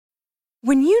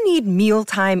When you need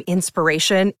mealtime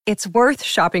inspiration, it's worth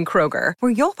shopping Kroger,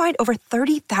 where you'll find over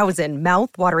 30,000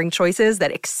 mouth-watering choices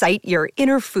that excite your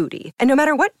inner foodie. And no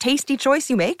matter what tasty choice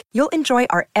you make, you'll enjoy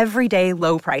our everyday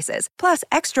low prices, plus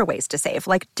extra ways to save,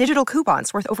 like digital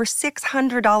coupons worth over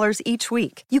 $600 each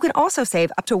week. You can also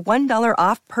save up to $1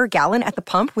 off per gallon at the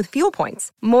pump with fuel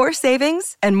points. More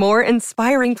savings and more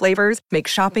inspiring flavors make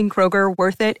shopping Kroger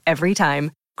worth it every time.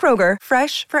 Kroger,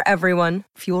 fresh for everyone.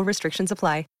 Fuel restrictions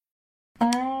apply.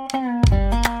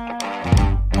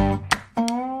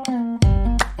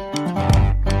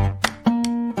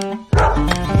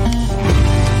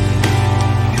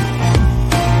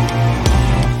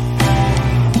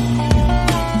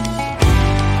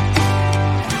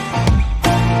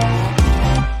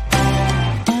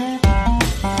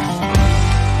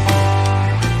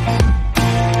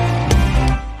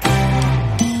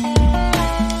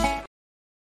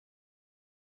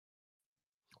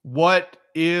 What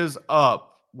is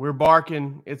up? We're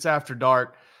barking. It's after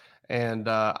dark, and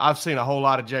I've seen a whole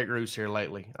lot of Jake Roos here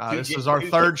lately. This is our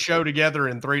third show together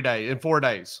in 4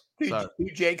 days. So. Two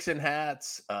Jakes in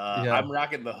hats. Yeah. I'm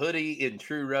rocking the hoodie in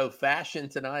true row fashion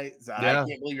tonight. So I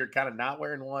can't believe you're kind of not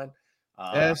wearing one.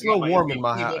 Yeah, it's a little warm in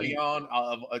my house. Hoodie on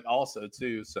also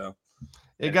too. So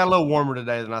it got a little warmer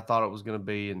today than I thought it was going to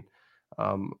be, and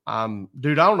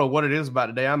dude, I don't know what it is about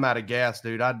today. I'm out of gas,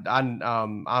 dude.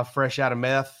 I'm fresh out of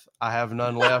meth. I have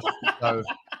none left, so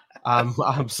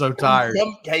I'm so tired.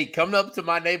 Come up to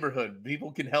my neighborhood.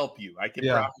 People can help you. I can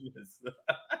promise this.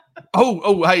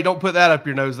 Hey, don't put that up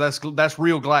your nose. That's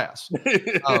real glass.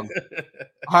 All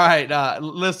right,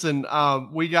 listen.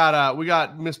 We got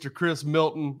Mr. Chris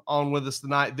Milton on with us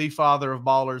tonight, the father of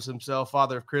ballers himself,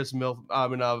 father of Chris Milton,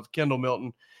 of Kendall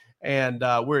Milton, and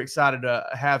we're excited to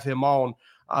have him on.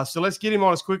 So let's get him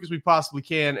on as quick as we possibly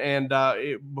can. And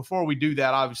before we do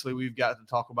that, obviously, we've got to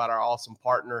talk about our awesome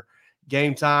partner,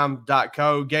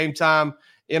 GameTime.co. GameTime,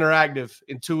 interactive,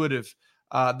 intuitive.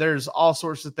 There's all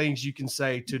sorts of things you can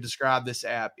say to describe this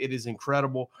app. It is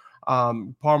incredible.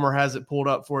 Palmer has it pulled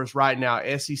up for us right now.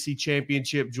 SEC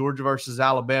Championship, Georgia versus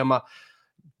Alabama.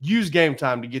 Use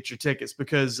GameTime to get your tickets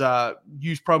because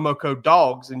use promo code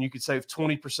DOGS and you could save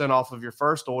 20% off of your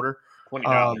first order.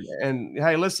 $20. And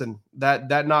hey, listen,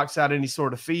 that knocks out any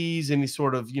sort of fees, any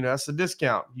sort of, that's a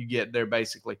discount you get there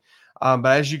basically. But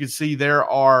as you can see, there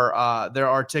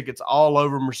are tickets all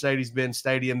over Mercedes-Benz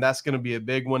Stadium. That's going to be a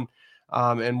big one.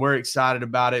 And we're excited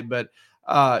about it. But,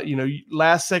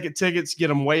 last second tickets, get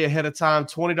them way ahead of time,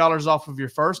 $20 off of your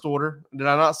first order. Did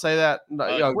I not say that?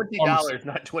 $20,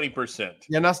 not 20%.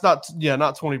 Yeah, that's not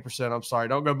 20%. I'm sorry.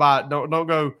 Don't go buy it. Don't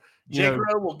go. Jake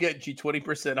Rowe will get you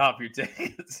 20% off your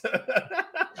tickets.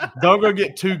 Don't go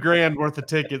get $2,000 worth of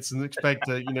tickets and expect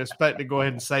to go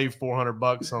ahead and save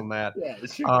 $400 on that. Yeah,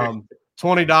 sure.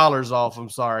 $20 off. I'm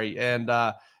sorry. And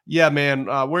man,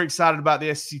 we're excited about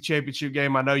the SEC championship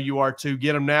game. I know you are too.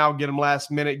 Get them now, get them last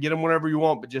minute, get them whenever you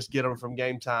want, but just get them from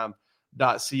GameTime.co.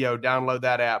 Download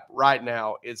that app right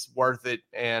now. It's worth it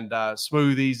and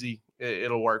smooth, easy.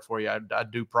 It'll work for you. I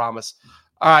do promise.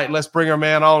 All right, let's bring our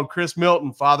man on, Chris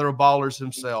Milton, father of ballers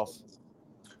himself.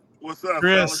 What's up,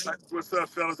 Chris? Fellas? What's up,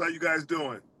 fellas? How you guys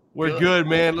doing? We're good,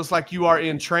 man. Looks like you are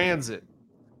in transit.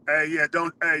 Hey, yeah,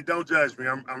 don't judge me.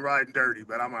 I'm riding dirty,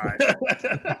 but I'm all right.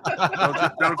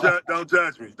 don't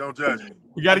judge me. Don't judge me.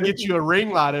 We got to get you a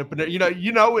ring light up in there.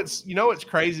 It's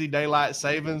crazy daylight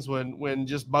savings when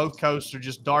just both coasts are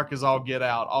just dark as all get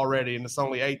out already, and it's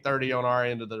only 8:30 on our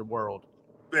end of the world.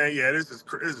 Man, yeah, this is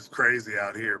crazy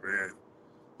out here, man.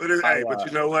 But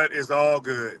you know what? It's all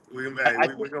good. We're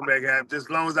gonna make it happen. Just as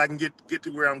long as I can get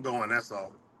to where I'm going, that's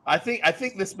all. I think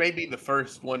this may be the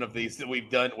first one of these that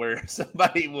we've done where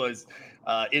somebody was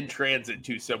in transit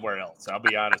to somewhere else. I'll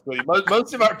be honest with you.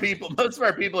 Most of our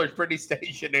people are pretty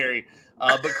stationary.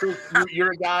 But Chris,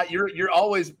 you're a guy. You're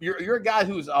a guy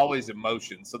who's always in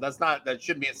motion. So that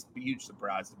shouldn't be a huge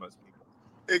surprise to most people.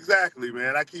 Exactly,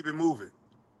 man. I keep it moving.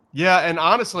 Yeah, and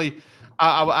honestly,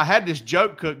 I had this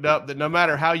joke cooked up that no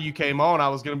matter how you came on, I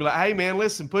was going to be like, hey, man,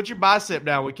 listen, put your bicep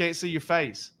down. We can't see your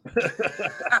face.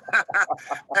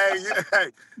 Hey,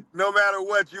 no matter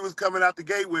what, you was coming out the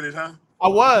gate with it, huh? I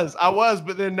was,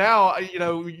 but then now,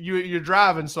 you're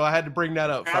driving, so I had to bring that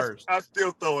up first. I'll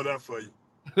still throw it up for you.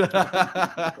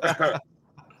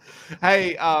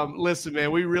 Hey, listen,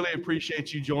 man, we really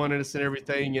appreciate you joining us and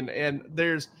everything. And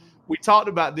we talked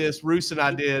about this, Roos and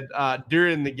I did,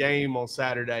 during the game on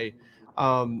Saturday.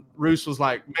 Roos was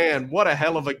like, man, what a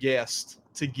hell of a guest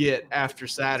to get after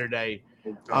Saturday.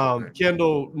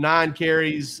 Kendall, 9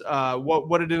 carries.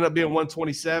 What did it end up being,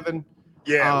 127?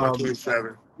 Yeah,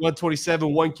 127.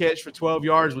 127, one catch for 12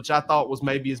 yards, which I thought was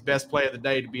maybe his best play of the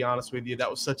day, to be honest with you. That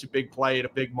was such a big play at a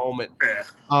big moment.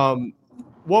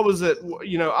 What was it?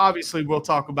 Obviously we'll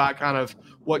talk about kind of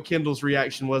what Kendall's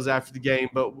reaction was after the game,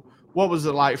 but what was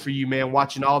it like for you, man,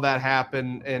 watching all that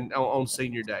happen and on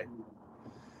senior day?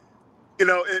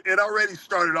 It already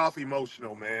started off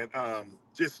emotional, man.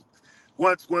 Just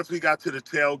once we got to the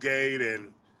tailgate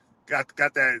and got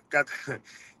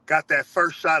that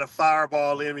first shot of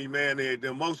fireball in me, man, the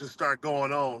emotions start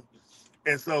going on.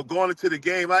 And so going into the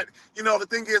game, the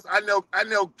thing is, I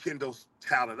know Kendall's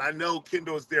talent. I know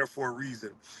Kendall is there for a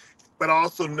reason, but I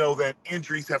also know that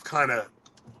injuries have kind of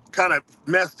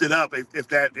messed it up. If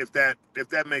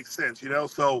that makes sense,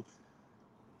 So,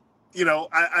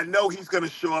 I know he's going to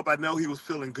show up. I know he was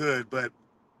feeling good, but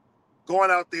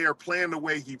going out there playing the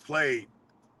way he played,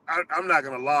 I'm not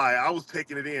going to lie. I was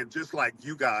taking it in just like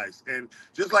you guys. And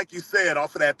just like you said,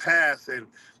 off of that pass and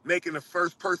making the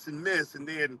first person miss and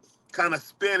then kind of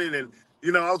spinning. And,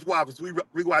 I was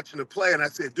rewatching the play and I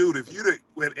said, dude, if you'd have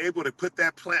been able to put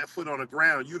that plant foot on the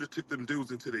ground, you'd have took them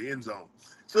dudes into the end zone.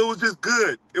 So it was just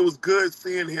good. It was good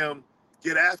seeing him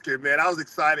get after it, man. I was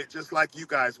excited just like you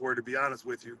guys were, to be honest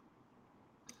with you.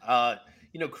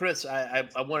 Chris, I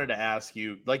wanted to ask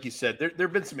you, like you said, there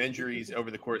have been some injuries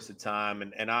over the course of time,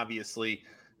 and obviously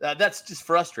that's just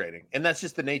frustrating, and that's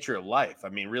just the nature of life. I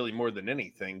mean, really more than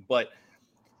anything. But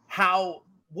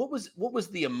what was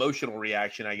the emotional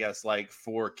reaction, I guess, like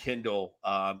for Kendall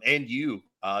and you,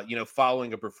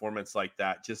 following a performance like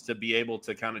that, just to be able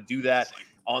to kind of do that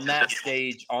on that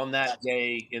stage, on that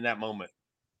day, in that moment?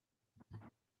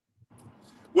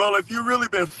 Well, if you've really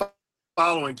been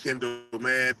following Kendall,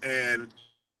 man, and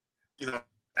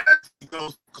as he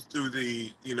goes through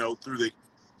the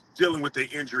dealing with the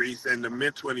injuries and the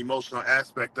mental and emotional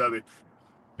aspect of it,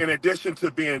 in addition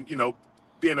to being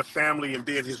a family and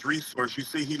being his resource, you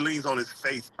see he leans on his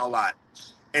faith a lot,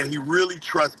 and he really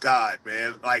trusts God,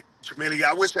 man. Like, Trinity,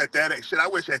 I wish at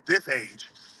this age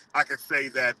I could say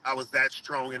that I was that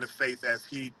strong in the faith as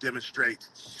he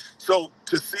demonstrates. So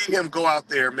to see him go out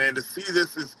there, man, to see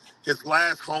this is his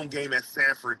last home game at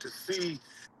Sanford, to see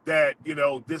that,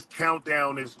 this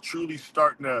countdown is truly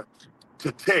starting to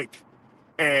tick,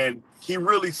 and he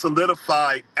really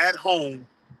solidified at home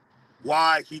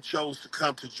why he chose to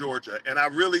come to Georgia. And I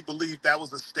really believe that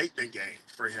was a statement game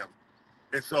for him.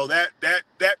 And so that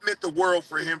meant the world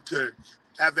for him to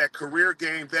have that career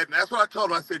game. That's what I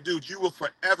told him. I said, dude, you will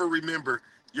forever remember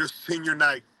your senior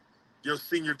night, your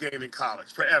senior game in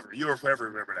college. Forever. You will forever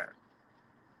remember that.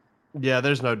 Yeah,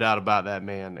 there's no doubt about that,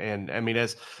 man. And I mean,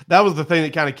 that was the thing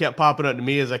that kind of kept popping up to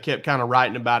me as I kept kind of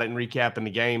writing about it and recapping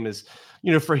the game is,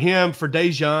 for him, for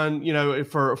Dejan,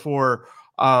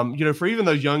 for even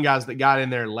those young guys that got in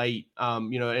there late, we're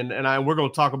going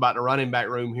to talk about the running back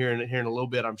room here in a little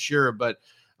bit, I'm sure, but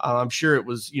I'm sure it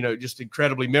was, just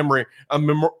incredibly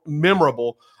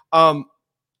memorable. Why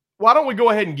don't we go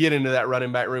ahead and get into that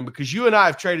running back room? Because you and I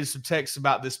have traded some texts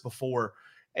about this before.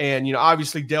 And,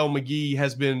 obviously Dale McGee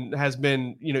has been,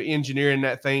 engineering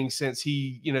that thing since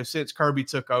since Kirby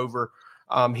took over.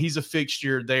 He's a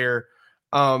fixture there.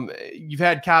 You've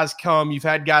had guys come, you've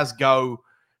had guys go,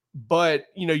 but,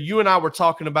 you and I were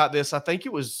talking about this. I think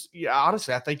it was in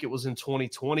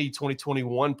 2020,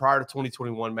 2021, prior to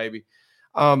 2021, maybe.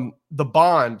 The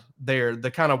bond there, the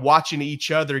kind of watching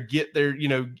each other get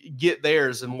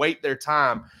theirs and wait their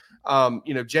time.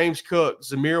 James Cook,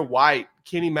 Zamir White,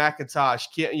 Kenny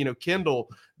McIntosh, Kendall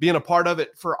being a part of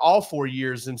it for all 4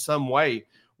 years in some way.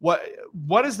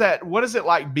 What is that? What is it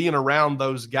like being around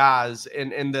those guys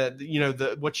and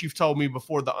the what you've told me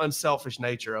before, the unselfish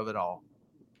nature of it all?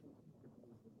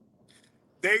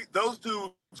 Those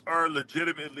dudes are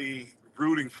legitimately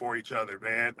rooting for each other,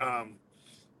 man.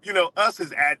 Us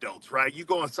as adults, right? You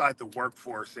go inside the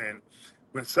workforce, and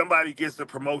when somebody gets the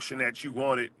promotion that you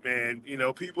wanted, man,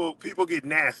 people get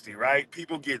nasty, right?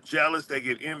 People get jealous, they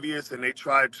get envious, and they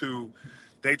try to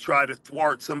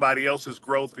thwart somebody else's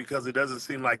growth because it doesn't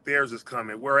seem like theirs is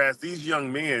coming. Whereas these young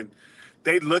men,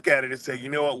 they look at it and say, you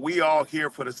know what, we all here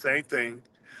for the same thing.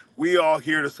 We all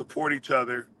here to support each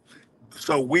other.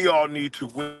 So we all need to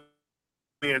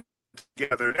win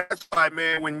together. That's why,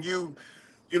 man, when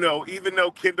even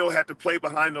though Kendall had to play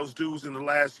behind those dudes in the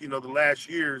last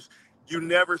years, you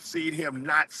never see him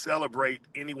not celebrate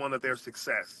any one of their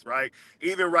success, right?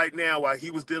 Even right now, while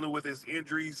he was dealing with his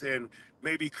injuries and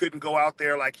maybe couldn't go out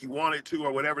there like he wanted to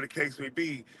or whatever the case may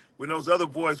be, when those other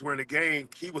boys were in the game,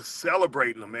 he was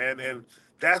celebrating them, man. And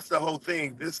that's the whole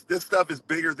thing. This stuff is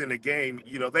bigger than the game.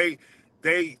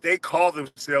 They call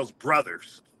themselves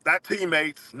brothers, not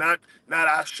teammates, not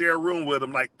I share a room with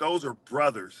them. Like, those are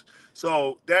brothers.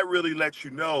 So that really lets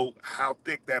you know how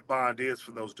thick that bond is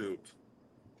for those dudes.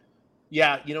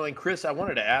 Yeah, and Chris, I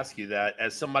wanted to ask you that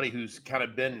as somebody who's kind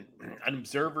of been an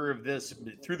observer of this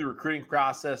through the recruiting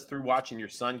process, through watching your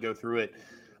son go through it,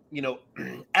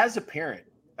 as a parent,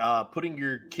 putting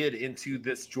your kid into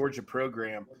this Georgia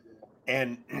program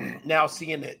and now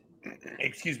seeing it,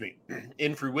 excuse me,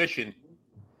 in fruition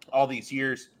all these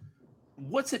years,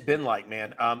 what's it been like,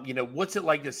 man? What's it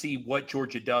like to see what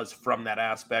Georgia does from that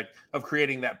aspect of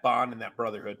creating that bond and that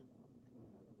brotherhood?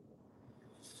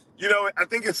 I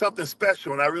think it's something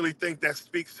special, and I really think that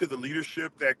speaks to the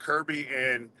leadership that Kirby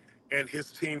and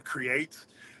his team creates.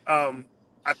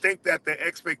 I think that the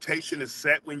expectation is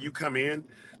set when you come in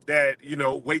that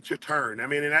wait your turn. I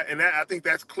mean, I think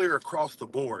that's clear across the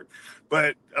board.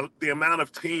 But the amount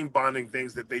of team bonding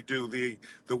things that they do,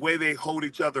 the way they hold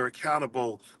each other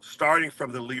accountable, starting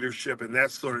from the leadership and that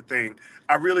sort of thing,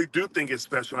 I really do think it's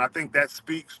special. And I think that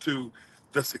speaks to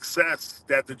the success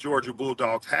that the Georgia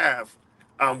Bulldogs have.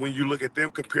 When you look at them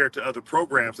compared to other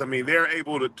programs, I mean, they're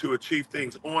able to achieve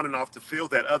things on and off the field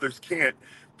that others can't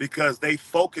because they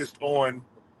focused on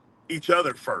each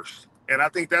other first. And I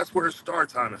think that's where it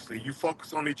starts, honestly. You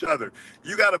focus on each other.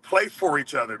 You got to play for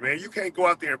each other, man. You can't go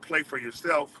out there and play for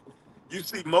yourself. You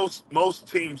see most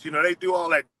teams, they do all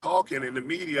that talking in the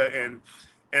media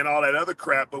and all that other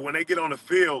crap, but when they get on the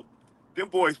field, them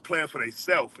boys playing for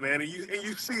themselves, man. And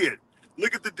you see it.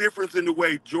 Look at the difference in the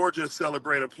way Georgia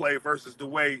celebrate a play versus the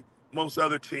way most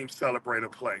other teams celebrate a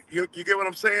play. You get what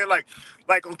I'm saying? Like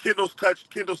on Kendall's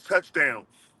touchdown.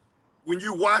 When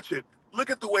you watch it, look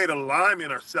at the way the linemen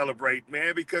are celebrating,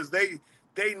 man, because they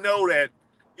know that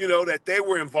that they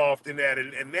were involved in that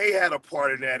and they had a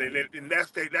part in that, and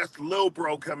that's Lil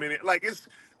Bro coming in. Like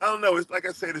I don't know. It's like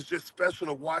I said, it's just special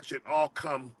to watch it all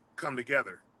come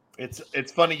together.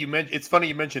 It's funny you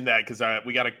mentioned that because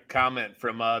we got a comment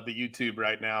from the YouTube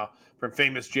right now from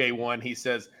Famous J1. He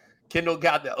says Kendall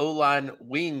got the O-line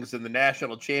wings in the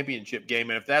national championship game,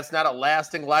 and if that's not a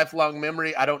lasting, lifelong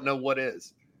memory, I don't know what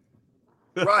is.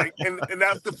 Right, and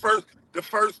that's the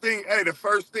first thing. Hey, the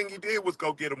first thing he did was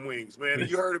go get him wings, man. And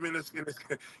you heard him in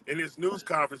this news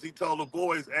conference. He told the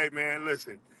boys, "Hey, man,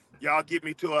 listen, y'all get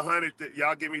me to 100.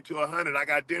 Y'all get me to 100. I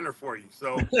got dinner for you."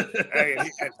 So, hey,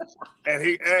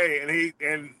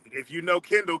 and if you know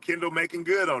Kendall making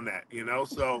good on that,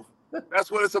 So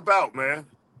that's what it's about, man.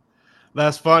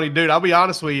 That's funny, dude. I'll be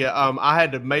honest with you. I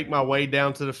had to make my way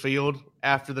down to the field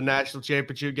after the national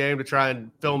championship game to try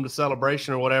and film the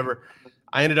celebration or whatever.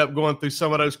 I ended up going through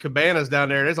some of those cabanas down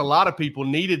there. There's a lot of people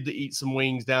needed to eat some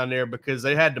wings down there because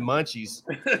they had the munchies.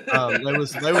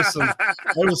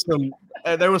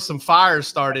 There was some fires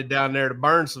started down there to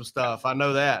burn some stuff. I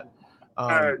know that.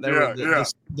 There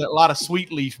was a lot of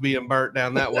sweet leaf being burnt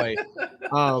down that way.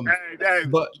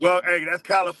 That's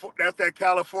California. That's that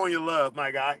California love, my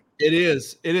guy. It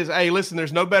is. Hey, listen,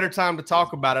 there's no better time to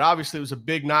talk about it. Obviously, it was a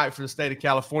big night for the state of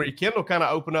California. Kendall kind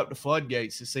of opened up the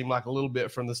floodgates, it seemed like, a little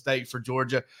bit from the state for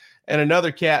Georgia. And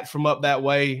another cat from up that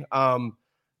way,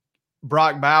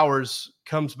 Brock Bowers,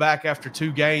 comes back after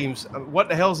 2 games. What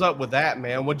the hell's up with that,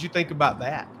 man? What'd you think about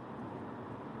that?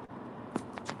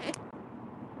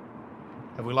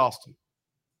 Have we lost him?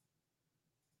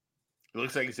 It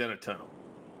looks like he's in a tunnel.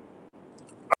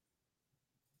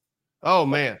 Oh,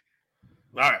 man.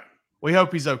 All right. We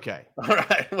hope he's okay. All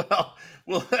right.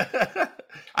 Well,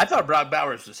 I thought Brock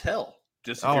Bowers was hell,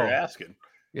 just if you're asking.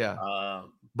 Yeah.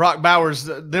 Brock Bowers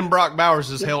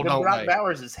is hell, don't Brock they?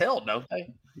 Bowers is hell, don't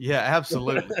they? Yeah,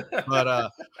 absolutely.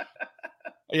 But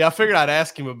yeah, I figured I'd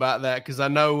ask him about that because I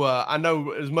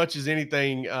know as much as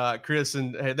anything, Chris,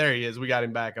 and hey, there he is. We got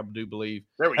him back, I do believe.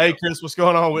 Hey, Chris, what's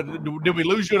going on? Did we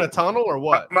lose you in a tunnel or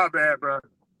what? My bad, bro.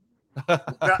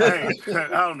 Hey, I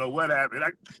don't know what happened.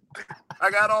 I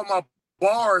got all my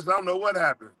bars. I don't know what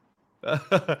happened.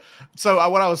 So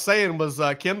what I was saying was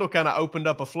Kendall kind of opened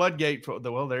up a floodgate for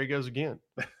well, there he goes again.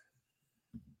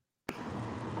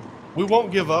 We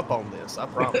won't give up on this, I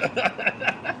promise.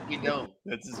 We don't.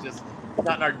 This is just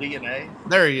not in our DNA.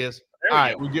 There he is. All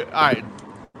right. All right.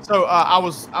 So I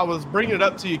was bringing it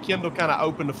up to you. Kendall kind of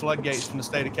opened the floodgates from the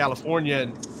state of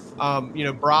California,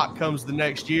 and Brock comes the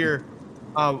next year.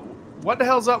 What the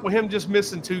hell's up with him just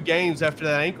missing 2 games after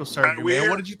that ankle surgery, man?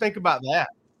 What did you think about that?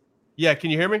 Yeah, can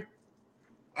you hear me?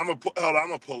 I'm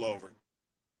gonna pull over.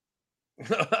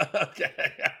 Okay.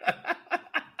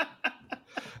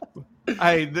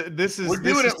 Hey, we're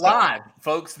doing it live,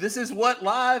 folks. This is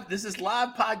live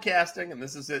podcasting, and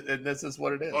this is it. And this is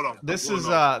what it is. Hold on. This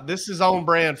is on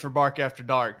brand for Bark After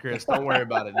Dark, Chris. Don't worry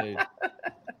about it, dude.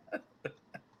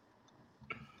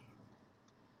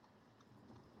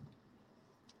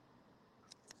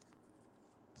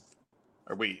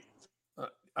 Are we? All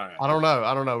right. I don't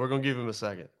know. We're gonna give him a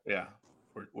second. Yeah,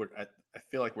 I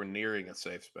feel like we're nearing a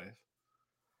safe space.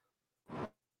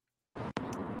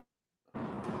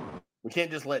 We can't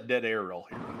just let dead air roll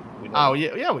here. Oh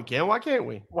yeah, we can. Why can't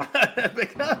we?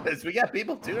 Because we got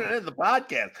people tuning into the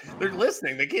podcast. They're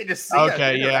listening. They can't just see.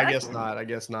 Okay, yeah, I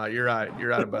guess not. You're right.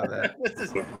 You're right about that.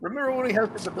 Remember when we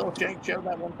hosted the Bill Shank show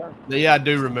that one time? Yeah, I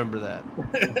do remember that.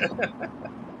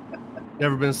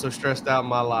 Never been so stressed out in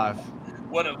my life.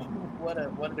 What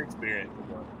an experience it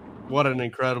was. What an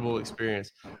incredible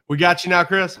experience. We got you now,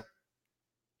 Chris?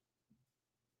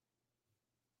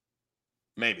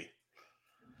 Maybe.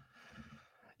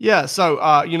 Yeah, so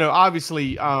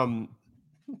obviously, man,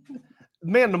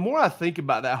 the more I think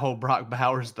about that whole Brock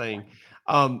Bowers thing,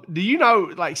 do you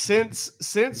know, like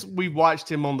since we watched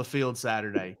him on the field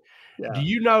Saturday, do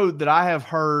you know that I have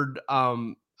heard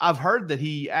I've heard that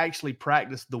he actually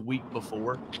practiced the week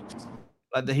before,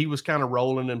 like that he was kind of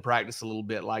rolling in practice a little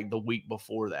bit, like the week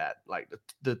before that, like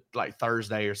the like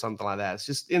Thursday or something like that. It's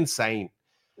just insane.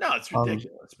 No, it's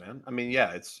ridiculous, man. I mean,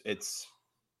 yeah, it's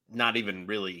not even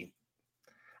really.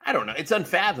 I don't know. It's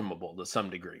unfathomable to some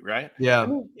degree, right? Yeah. I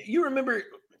mean, you remember,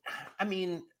 I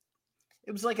mean,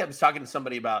 it was like I was talking to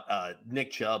somebody about Nick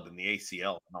Chubb and the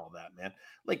ACL and all that, man.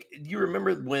 Like, do you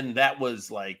remember when that was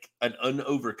like an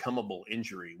unovercomable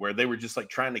injury where they were just like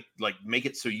trying to like make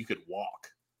it so you could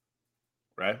walk,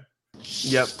 right?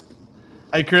 Yep.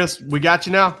 Hey, Chris, we got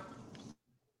you now.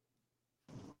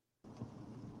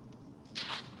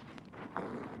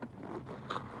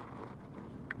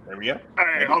 There we go.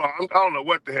 Hey, hold on. I don't know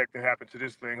what the heck happened to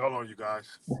this thing. Hold on, you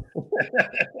guys.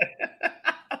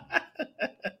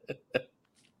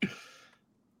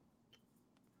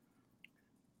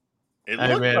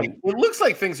 It looks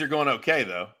like things are going okay,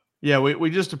 though. Yeah, we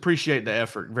just appreciate the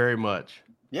effort very much.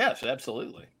 Yes,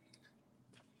 absolutely.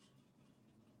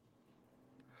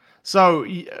 So,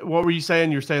 what were you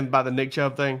saying? You're saying about the Nick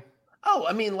Chubb thing? Oh,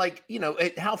 I mean, like,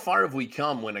 how far have we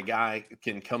come when a guy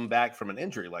can come back from an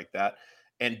injury like that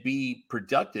and be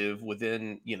productive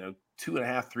within,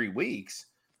 2.5, 3 weeks,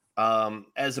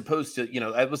 as opposed to,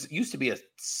 it used to be a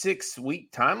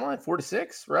 6-week timeline, 4 to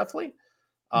 6, roughly.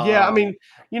 Yeah,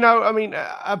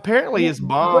 apparently his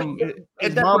mom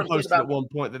posted at one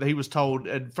point that he was told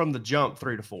from the jump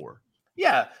 3 to 4.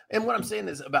 Yeah, and what I'm saying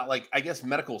is about, like, I guess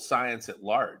medical science at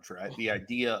large, right? The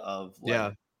idea of,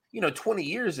 like, 20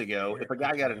 years ago, if a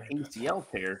guy got an ACL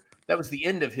tear, that was the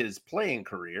end of his playing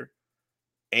career,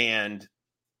 and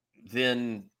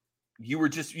then you were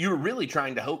really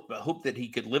trying to hope that he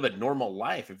could live a normal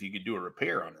life if you could do a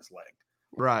repair on his leg.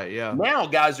 Right. Yeah. Now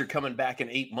guys are coming back in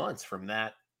 8 months from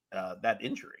that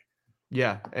injury.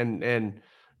 Yeah, and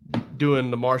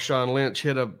doing the Marshawn Lynch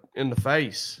hit in the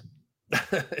face.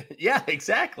 Yeah,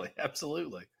 exactly.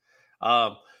 Absolutely.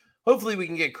 Hopefully we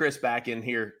can get Chris back in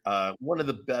here. One of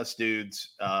the best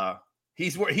dudes.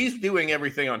 He's doing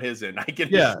everything on his end. I can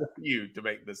assure you to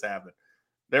make this happen.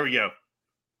 There we go.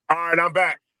 All right, I'm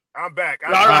back. I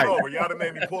pulled over. Y'all done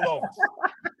made me pull over.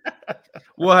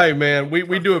 Well, hey, man,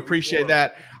 we do appreciate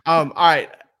that. All right.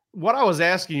 What I was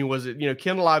asking you was that,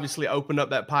 Kendall obviously opened up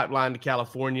that pipeline to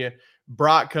California.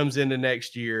 Brock comes into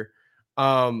next year.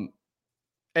 And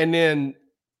then,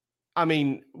 I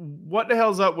mean, what the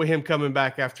hell's up with him coming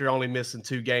back after only missing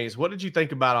 2 games? What did you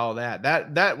think about all that?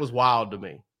 That was wild to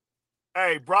me.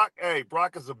 Hey, Brock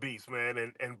is a beast,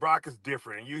 man. And Brock is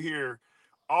different. And you hear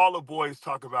all the boys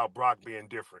talk about Brock being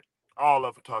different. All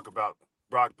of them talk about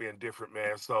Brock being different,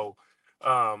 man. So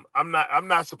I'm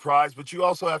not surprised, but you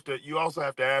also have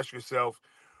to ask yourself,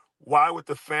 why would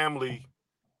the family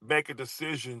make a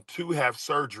decision to have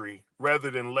surgery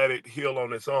rather than let it heal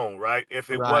on its own, right? If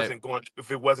it wasn't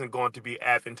going to be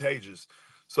advantageous.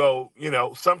 So,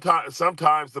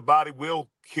 sometimes the body will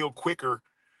heal quicker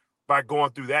by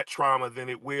going through that trauma than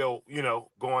it will,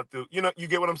 going through, you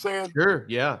get what I'm saying? Sure.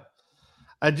 Yeah.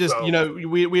 I just,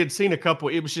 we had seen a couple,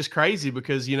 it was just crazy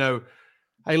because,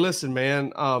 hey, listen,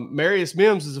 man, Marius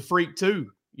Mims is a freak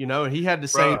too, and he had the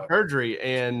same surgery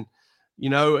and,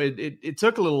 it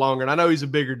took a little longer. And I know he's a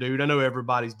bigger dude. I know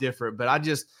everybody's different, but I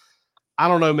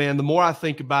don't know, man. The more I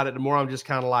think about it, the more I'm just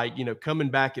kind of like, coming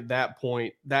back at that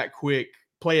point, that quick,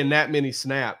 playing that many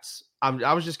snaps.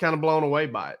 I was just kind of blown away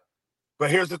by it.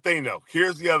 But here's the thing, though.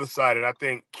 Here's the other side, and I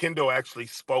think Kendall actually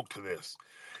spoke to this.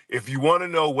 If you want to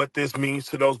know what this means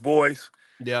to those boys,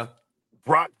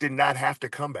 Brock did not have to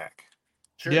come back.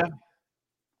 Sure. Yeah.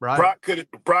 Right. Brock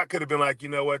could have been like, you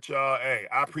know what, y'all? Hey,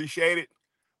 I appreciate it.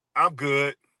 I'm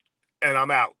good, and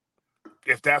I'm out.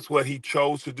 If that's what he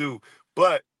chose to do.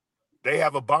 But they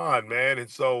have a bond, man. And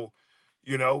so,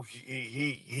 You know,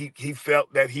 he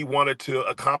felt that he wanted to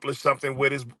accomplish something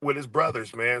with his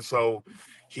brothers, man. So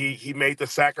he made the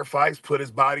sacrifice, put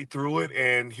his body through it,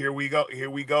 and here we go. Here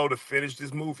we go to finish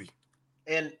this movie.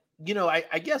 And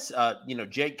I guess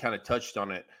Jake kind of touched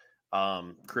on it,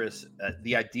 Chris.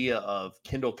 The idea of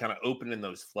Kendall kind of opening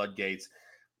those floodgates,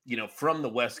 from the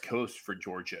West Coast for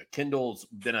Georgia. Kendall's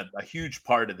been a huge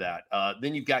part of that.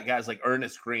 Then you've got guys like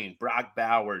Ernest Green, Brock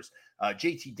Bowers,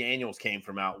 JT Daniels came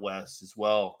from out west as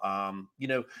well.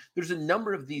 There's a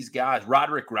number of these guys,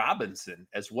 Roderick Robinson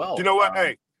as well. You know what?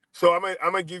 Hey, so I'm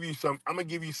gonna give you some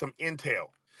intel.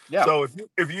 Yeah. So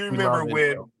if you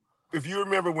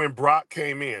remember when Brock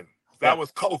came in, that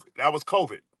was COVID. That was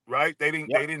COVID, right? They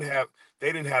didn't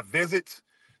have visits.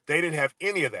 They didn't have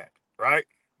any of that, right?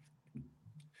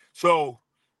 So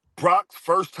Brock's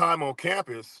first time on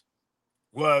campus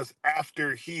was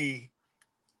after he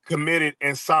committed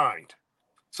and signed.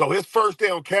 So his first day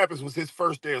on campus was his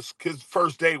first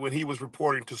day when he was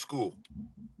reporting to school.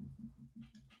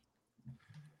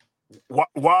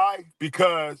 Why?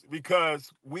 Because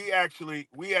we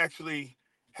actually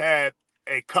had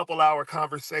a couple-hour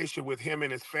conversation with him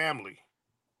and his family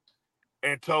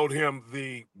and told him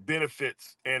the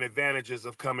benefits and advantages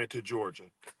of coming to Georgia.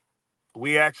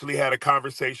 We actually had a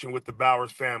conversation with the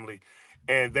Bowers family,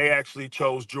 and they actually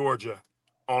chose Georgia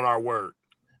on our word.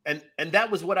 And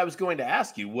that was what I was going to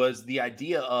ask you, was the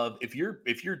idea of if you're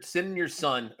sending your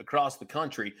son across the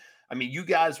country. I mean, you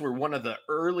guys were one of the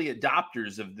early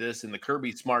adopters of this in the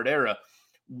Kirby Smart era.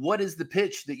 What is the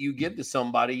pitch that you give to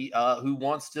somebody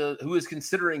who is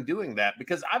considering doing that?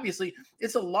 Because obviously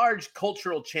it's a large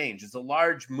cultural change. It's a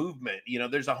large movement.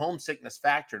 There's a homesickness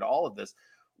factor to all of this.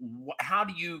 How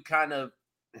do you kind of,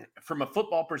 from a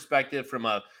football perspective, from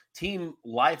a team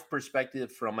life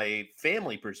perspective, from a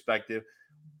family perspective,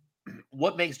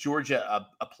 what makes Georgia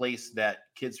a place that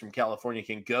kids from California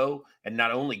can go and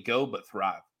not only go, but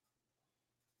thrive?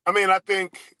 I mean, I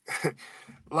think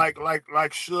like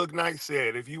Suge Knight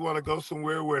said, if you want to go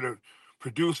somewhere where the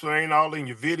producer ain't all in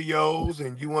your videos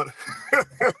and you want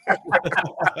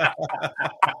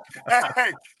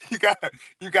hey, you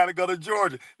gotta go to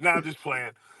Georgia. Now I'm just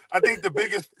playing. I think the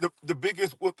biggest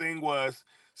thing was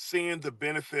seeing the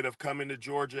benefit of coming to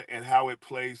Georgia and how it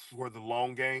plays for the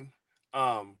long game.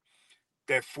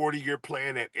 That 40-year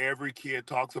plan that every kid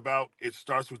talks about, it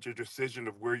starts with your decision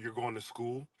of where you're going to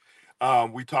school.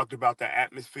 We talked about the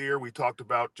atmosphere. We talked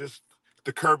about just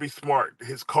the Kirby Smart,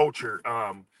 his culture,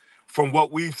 from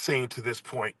what we've seen to this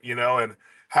point, and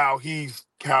how he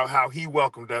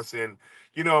welcomed us, and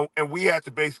and we had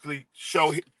to basically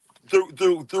show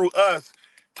through us,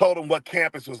 told them what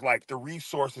campus was like, the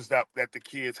resources that the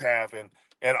kids have,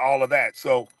 and all of that.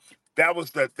 So that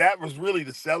was really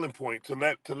the selling point, to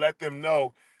let them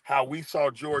know how we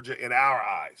saw Georgia in our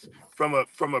eyes from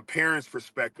a parent's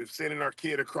perspective, sending our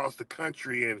kid across the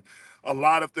country, and a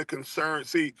lot of the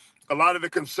concerns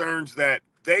that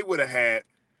they would have had,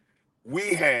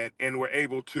 we had, and were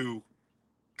able to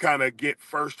kind of get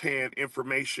firsthand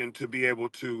information to be able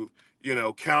to,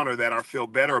 counter that or feel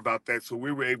better about that. So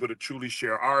we were able to truly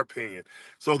share our opinion.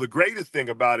 So the greatest thing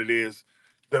about it is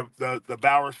the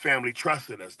Bowers family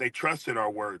trusted us. They trusted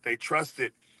our word. They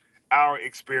trusted our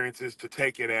experiences to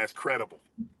take it as credible.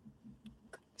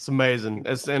 It's amazing.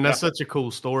 That's such a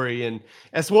cool story. And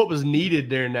that's what was needed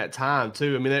during that time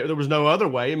too. I mean, there was no other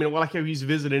way. I mean, like if he's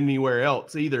visiting anywhere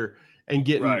else either and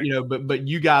getting, right. But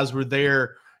you guys were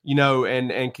there,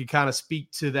 and could kind of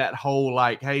speak to that whole,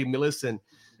 like, hey, listen,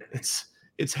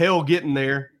 it's hell getting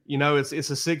there.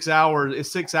 It's 6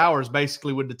 hours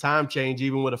basically with the time change,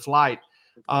 even with a flight.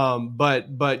 But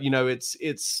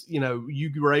it's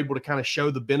you were able to kind of show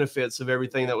the benefits of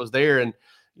everything that was there. And,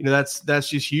 that's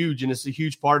just huge. And it's a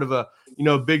huge part of a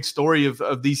big story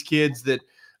of these kids that,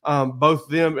 both of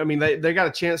them, I mean, they got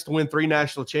a chance to win 3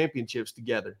 national championships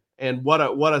together. And what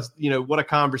a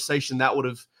conversation that would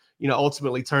have,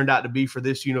 ultimately turned out to be for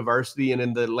this university and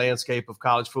in the landscape of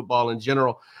college football in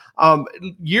general.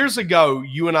 Years ago,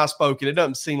 you and I spoke, and it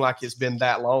doesn't seem like it's been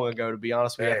that long ago, to be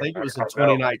honest with you. I think it was in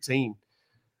 2019.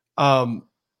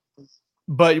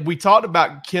 But we talked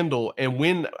about Kendall, and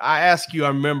when I asked you, I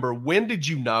remember, when did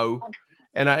you know?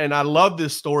 And I love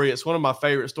this story. It's one of my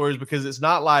favorite stories because it's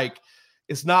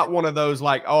not one of those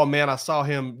like, oh man, I saw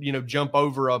him, jump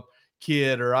over a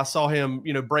kid, or I saw him,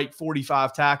 break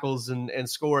 45 tackles and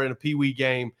score in a Pee-wee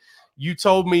game. You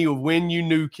told me when you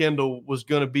knew Kendall was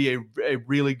going to be a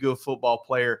really good football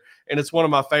player. And it's one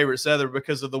of my favorites ever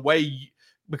because of the way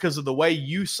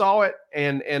you saw it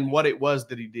and what it was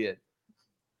that he did.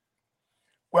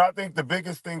 Well, I think the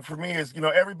biggest thing for me is,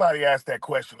 everybody asked that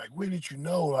question, like, when did you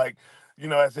know? Like,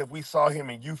 as if we saw him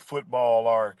in youth football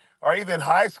or even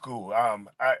high school.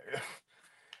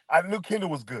 I knew Kendall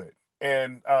was good,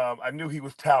 and I knew he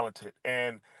was talented.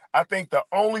 And I think the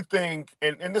only thing,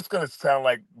 and this is gonna sound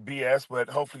like BS, but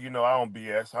hopefully I don't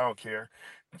BS. I don't care.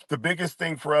 The biggest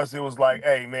thing for us, it was like,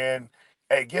 hey man,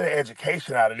 hey, get an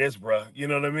education out of this, bro. You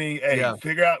know what I mean? Hey, Yeah.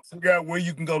 figure out where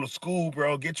you can go to school,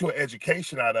 bro. Get you an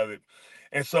education out of it.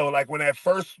 And so, like when that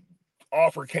first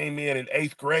offer came in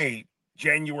 8th grade,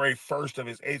 January 1st of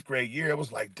his 8th grade year, it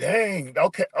was like, dang,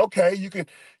 okay, you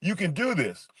can do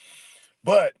this.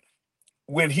 But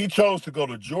when he chose to go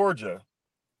to Georgia,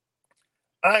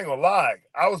 I ain't gonna lie,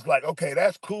 I was like, okay,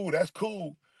 that's cool.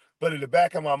 But in the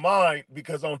back of my mind,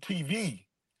 because on TV,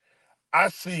 I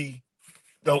see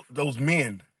those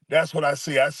men. That's what I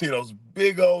see. I see those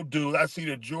big old dudes. I see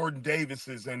the Jordan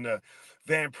Davises and the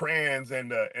Van Prans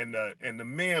and the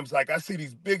Mims. Like I see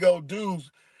these big old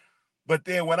dudes. But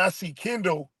then when I see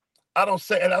Kendall, I don't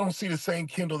see the same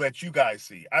Kendall that you guys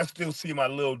see. I still see my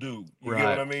little dude. You get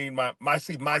what Right. I mean? I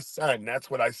see my son. That's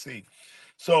what I see.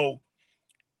 So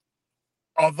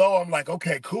although I'm like,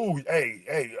 okay, cool.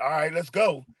 Hey, all right, let's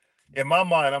go. In my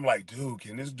mind, I'm like, dude,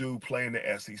 can this dude play in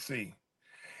the SEC?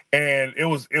 And it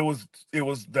was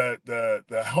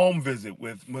the home visit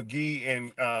with McGee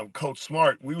and Coach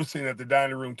Smart. We were sitting at the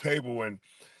dining room table and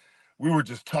we were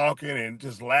just talking and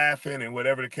just laughing and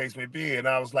whatever the case may be. And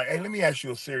I was like, hey, let me ask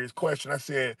you a serious question. I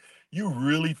said, you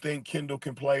really think Kendall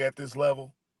can play at this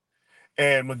level?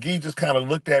 And McGee just kind of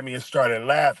looked at me and started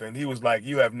laughing. He was like,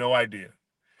 you have no idea.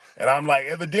 And I'm like,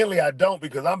 evidently I don't,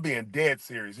 because I'm being dead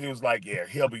serious. He was like, yeah,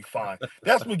 he'll be fine.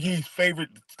 That's McGee's favorite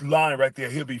line right there.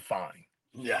 He'll be fine.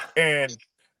 Yeah. And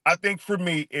I think for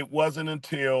me, it wasn't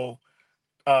until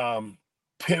um,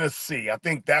 Tennessee. I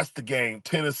think that's the game,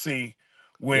 Tennessee,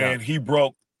 Yeah. when he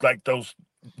broke like those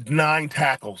 9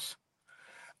 tackles.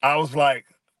 I was like,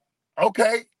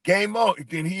 okay, game on.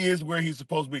 Then he is where he's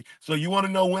supposed to be. So you want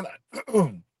to know when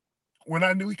when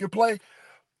I knew he could play?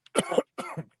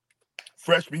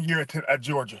 Freshman year at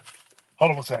Georgia.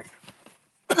 Hold on a second.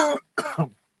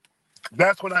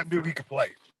 That's when I knew he could play.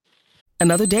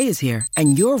 Another day is here,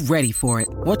 and you're ready for it.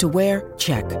 What to wear?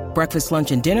 Check. Breakfast,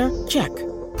 lunch, and dinner? Check.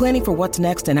 Planning for what's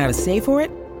next and how to save for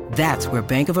it? That's where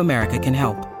Bank of America can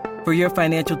help. For your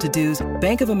financial to-dos,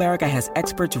 Bank of America has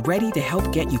experts ready to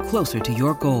help get you closer to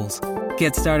your goals.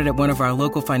 Get started at one of our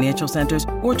local financial centers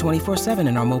or 24/7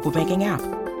 in our mobile banking app.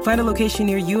 Find a location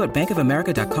near you at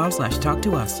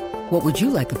bankofamerica.com/talktous. What would you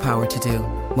like the power to do?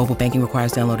 Mobile banking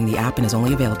requires downloading the app and is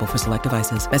only available for select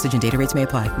devices. Message and data rates may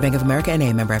apply. Bank of America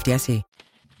N.A., member FDIC.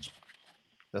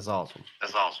 That's awesome.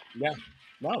 Yeah.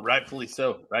 No, rightfully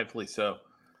so. Rightfully so.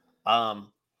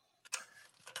 Um,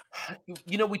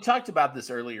 we talked about this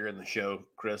earlier in the show,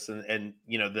 Chris, and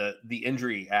the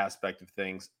injury aspect of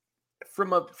things.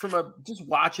 From a just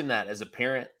watching that as a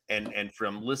parent and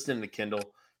from listening to Kendall,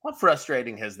 how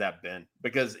frustrating has that been?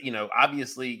 Because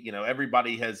obviously,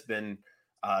 everybody has been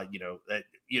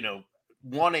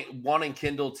wanting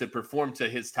Kendall to perform to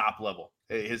his top level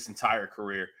his entire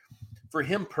career. For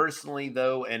him personally,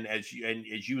 though, and as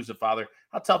you as a father,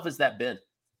 how tough has that been?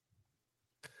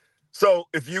 So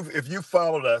if you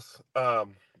followed us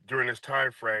during this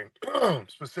time frame,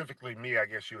 specifically me, I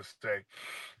guess you would say,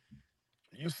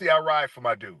 you see I ride for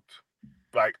my dudes.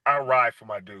 Like I ride for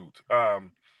my dudes.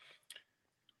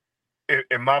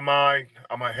 In my mind,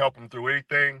 I'm gonna help them through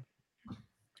anything.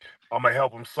 I'm gonna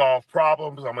help them solve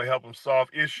problems. I'm gonna help them solve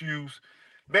issues.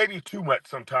 Maybe too much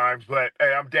sometimes, but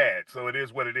hey, I'm dad, so it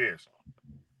is what it is.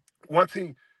 Once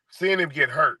seeing him get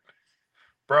hurt,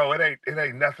 bro, it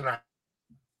ain't nothing I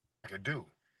can do.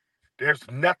 There's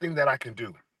nothing that I can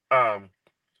do. Um,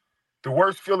 the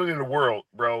worst feeling in the world,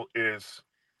 bro, is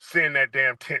seeing that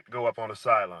damn tent go up on the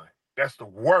sideline. That's the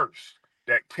worst.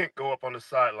 That tent go up on the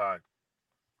sideline.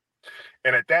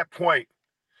 And at that point,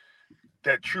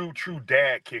 that true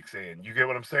dad kicks in. You get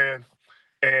what I'm saying?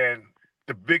 And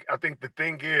I think the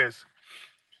thing is,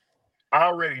 I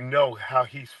already know how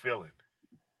he's feeling.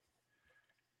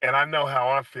 And I know how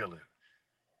I'm feeling.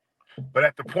 But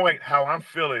at the point, how I'm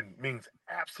feeling means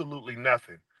absolutely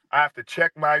nothing. I have to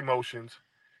check my emotions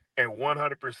and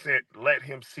 100% let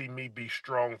him see me be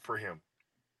strong for him.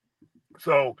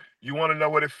 So you want to know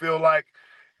what it feel like?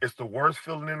 It's the worst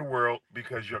feeling in the world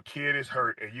because your kid is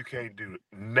hurt and you can't do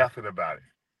nothing about it.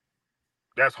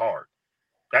 That's hard.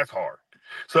 That's hard.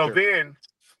 So Sure. then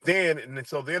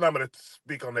I'm going to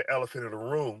speak on the elephant in the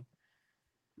room.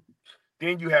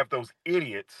 Then you have those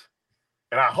idiots,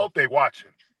 and I hope they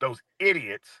watching, those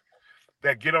idiots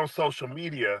that get on social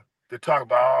media to talk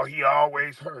about, oh, he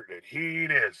always hurt and he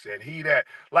this and he that.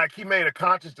 Like he made a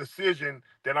conscious decision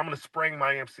that I'm going to sprain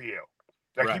my MCL.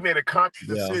 Like he made a conscious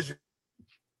Yeah. decision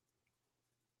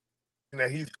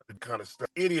that he's kind of stuff.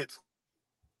 Idiots.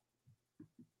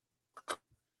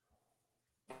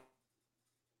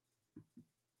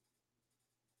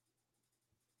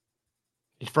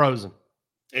 He's frozen.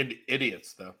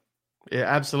 Idiots, though. Yeah,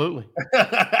 absolutely.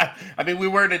 I mean, we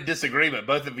weren't in disagreement.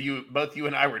 Both you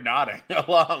and I were nodding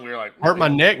along. We were like, hurt my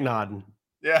neck nodding.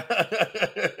 Yeah.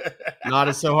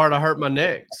 Nodded so hard I hurt my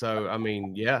neck. So I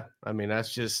mean, yeah. I mean,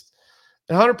 that's just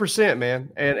 100%, man.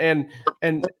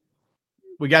 And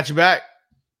we got you back.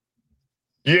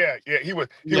 Yeah. He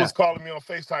was calling me on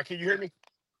FaceTime. Can you hear me?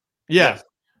 Yeah.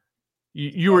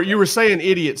 You were saying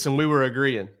idiots and we were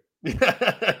agreeing.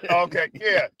 Okay,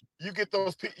 yeah. You get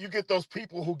those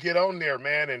people who get on there,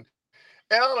 man, and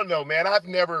I don't know, man. I've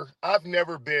never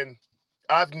been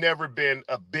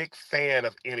a big fan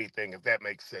of anything, if that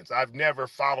makes sense. I've never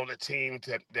followed a team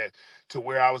to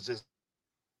where I was just.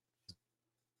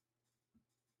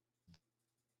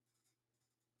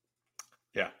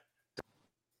 Yeah.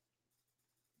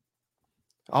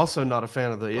 Also not a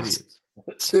fan of the idiots.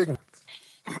 Signal.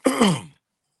 I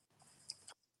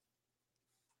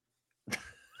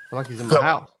feel like he's in my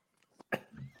house.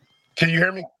 Can you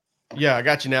hear me? Yeah, I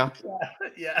got you now.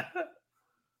 Yeah.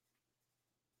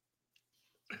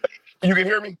 You can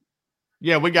hear me?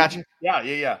 Yeah, we got you.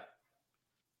 Yeah.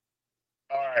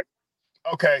 All right.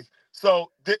 Okay.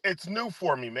 So it's new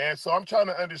for me, man. So I'm trying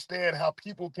to understand how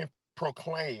people can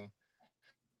proclaim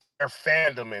their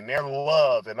fandom and their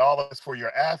love and all of this for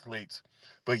your athletes,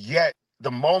 but yet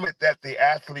the moment that the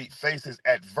athlete faces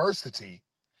adversity,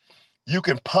 you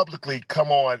can publicly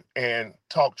come on and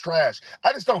talk trash.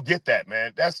 I just don't get that,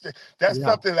 man. That's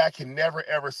something that I can never,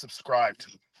 ever subscribe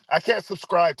to. I can't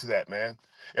subscribe to that, man.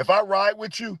 If I ride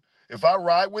with you, I'm going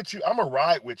to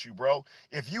ride with you, bro.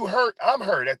 If you hurt, I'm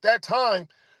hurt. At that time,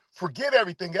 forget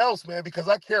everything else, man, because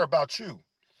I care about you.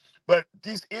 But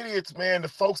these idiots, man, the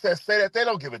folks that say that, they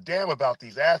don't give a damn about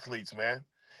these athletes, man.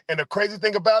 And the crazy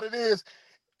thing about it is,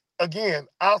 again,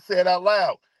 I'll say it out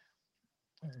loud,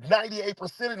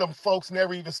 98% of them folks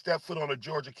never even step foot on a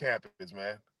Georgia campus,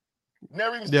 man.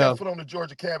 Never even step foot on the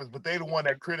Georgia campus, but they the one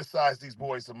that criticize these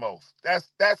boys the most. That's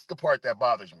the part that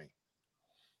bothers me.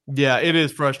 Yeah, it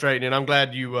is frustrating, and I'm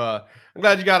glad you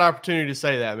got opportunity to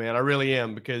say that, man. I really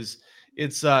am, because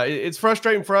it's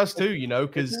frustrating for us too,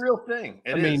 because it's a real thing.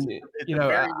 It's a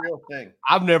very real thing.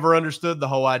 I've never understood the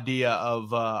whole idea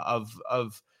of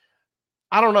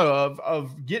I don't know,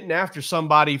 of getting after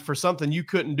somebody for something you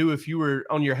couldn't do if you were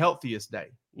on your healthiest day.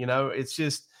 It's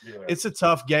just, it's a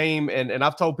tough game. And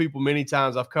I've told people many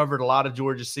times, I've covered a lot of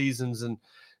Georgia seasons, and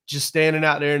just standing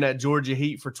out there in that Georgia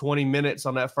heat for 20 minutes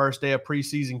on that first day of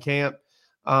preseason camp,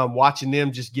 watching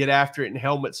them just get after it in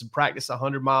helmets and practice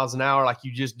 100 miles an hour. Like,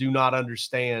 you just do not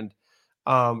understand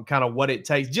kind of what it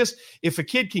takes. Just if a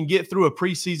kid can get through a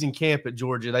preseason camp at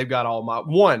Georgia, they've got all my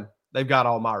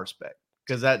respect.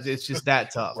 Because it's just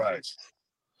that tough. Right.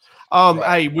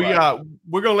 Hey, we're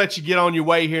gonna let you get on your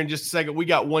way here in just a second. We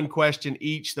got one question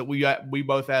each that we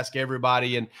both ask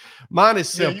everybody, and mine is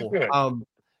simple.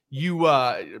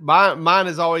 Mine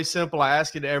is always simple. I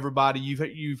ask it to everybody.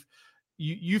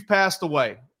 You've passed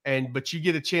away, but you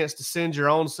get a chance to send your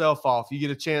own self off. You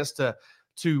get a chance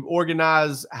to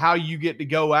organize how you get to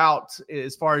go out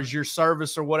as far as your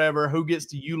service or whatever. Who gets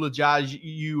to eulogize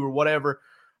you or whatever.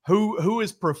 Who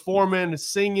is performing,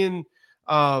 singing,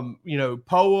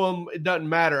 poem? It doesn't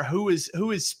matter. Who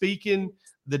is speaking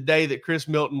the day that Chris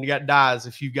Milton dies,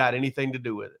 if you've got anything to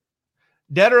do with it,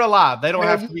 dead or alive. They don't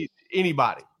have to be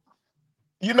anybody.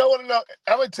 You know what?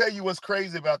 I'm gonna tell you what's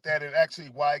crazy about that, and actually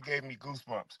why it gave me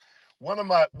goosebumps. One of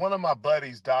my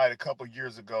buddies died a couple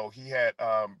years ago. He had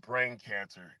brain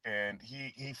cancer, and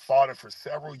he fought it for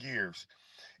several years,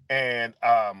 and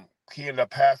he ended up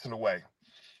passing away.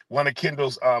 One of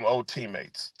Kendall's old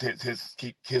teammates,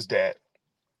 his dad.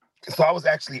 So I was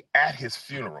actually at his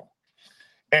funeral,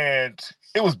 and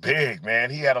it was big, man.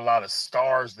 He had a lot of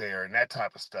stars there and that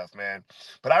type of stuff, man.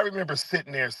 But I remember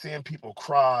sitting there seeing people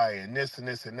cry and this and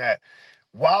this and that.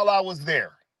 While I was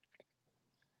there,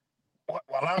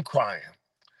 while I'm crying,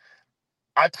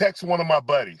 I text one of my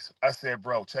buddies. I said,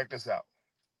 bro, check this out.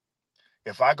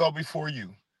 If I go before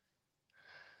you,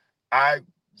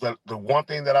 the one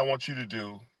thing that I want you to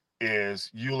do is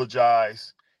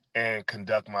eulogize and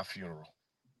conduct my funeral.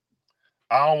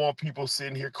 I don't want people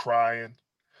sitting here crying.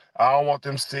 I don't want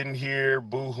them sitting here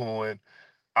boo-hooing.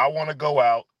 I want to go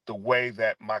out the way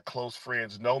that my close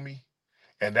friends know me,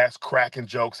 and that's cracking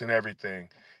jokes and everything.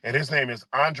 And his name is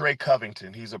Andre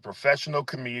Covington. He's a professional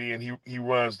comedian. He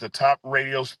runs the top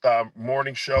radio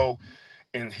morning show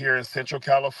here in Central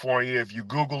California. If you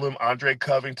Google him, Andre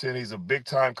Covington, he's a big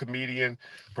time comedian,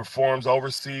 performs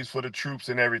overseas for the troops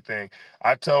and everything.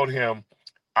 I told him,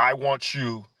 I want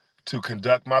you to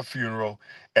conduct my funeral,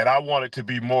 and I want it to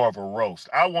be more of a roast.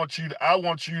 I want you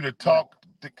to talk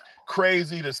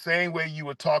crazy the same way you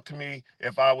would talk to me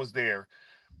if I was there,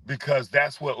 because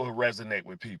that's what will resonate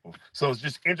with people. So it's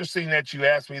just interesting that you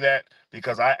asked me that,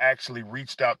 because I actually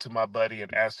reached out to my buddy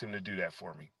and asked him to do that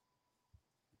for me.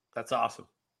 That's awesome.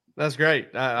 That's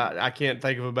great. I can't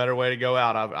think of a better way to go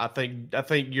out. I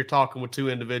think you're talking with two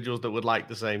individuals that would like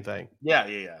the same thing.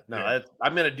 Yeah. No,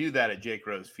 I'm going to do that at Jake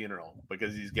Rowe's funeral,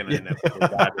 because he's going to end up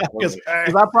die because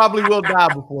I probably will die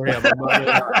before him.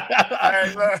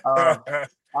 All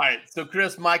right. So,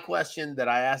 Chris, my question that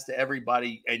I asked to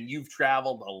everybody, and you've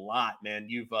traveled a lot, man.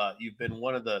 You've been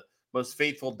one of the most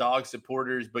faithful dog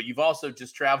supporters, but you've also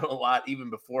just traveled a lot even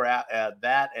before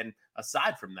that. And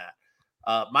aside from that,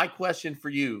 my question for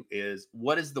you is,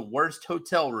 what is the worst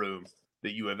hotel room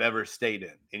that you have ever stayed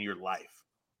in your life?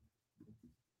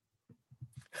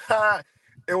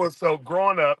 It was so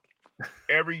growing up,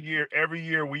 every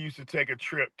year we used to take a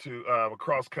trip to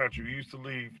across country. We used to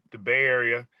leave the Bay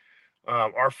Area,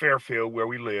 our Fairfield, where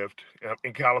we lived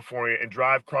in California, and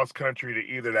drive cross country to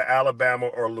either the Alabama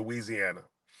or Louisiana.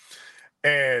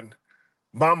 And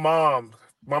my mom,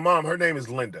 her name is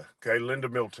Linda, okay, Linda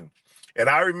Milton. And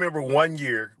I remember one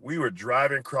year we were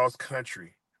driving cross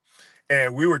country,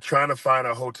 and we were trying to find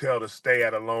a hotel to stay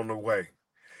at along the way.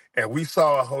 And we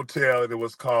saw a hotel that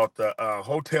was called the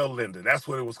Hotel Linda. That's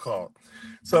what it was called.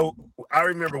 So I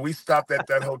remember we stopped at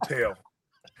that hotel.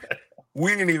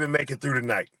 We didn't even make it through the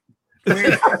night. We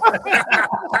didn't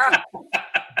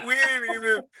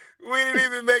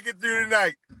even make it through the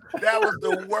night. That was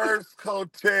the worst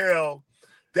hotel.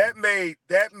 That made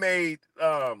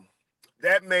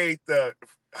the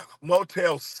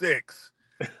Motel 6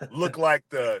 look like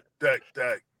the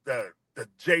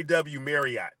JW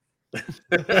Marriott. It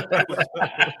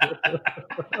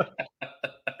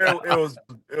was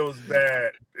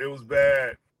bad. It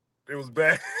was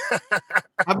bad.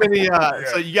 How many?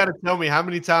 So you got to tell me, how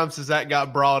many times has that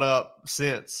got brought up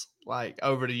since, like,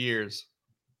 over the years?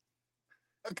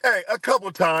 Okay, a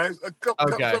couple times.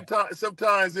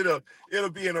 Sometimes it'll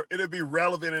be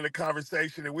relevant in the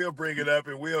conversation, and we'll bring it up,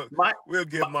 and we'll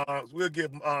give moms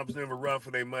them a run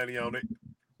for their money on it.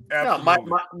 Absolutely.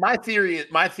 No,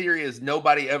 my theory is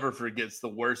nobody ever forgets the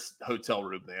worst hotel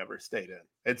room they ever stayed in.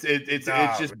 It's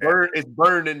just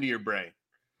burned into your brain.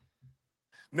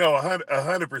 No,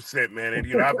 100%, man.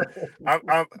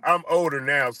 And I'm older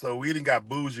now, so we done got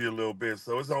bougie a little bit.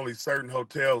 So it's only certain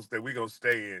hotels that we gonna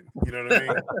stay in. You know what I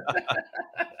mean?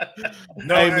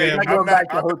 No, hey, man, I'm not going back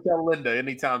to Hotel Linda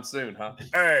anytime soon, huh?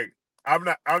 Hey, I'm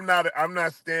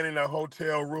not staying in a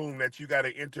hotel room that you got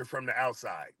to enter from the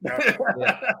outside.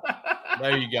 Yeah.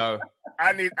 There you go.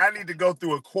 I need to go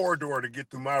through a corridor to get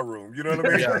to my room. You know what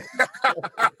I mean?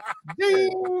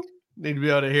 Yeah. Need to be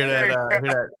able to hear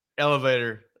that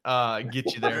elevator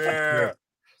get you there. Yeah.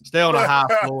 Stay on a high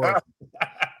floor.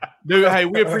 Dude, hey,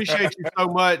 we appreciate you so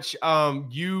much.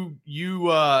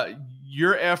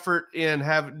 Your effort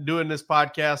in doing this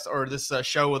podcast or this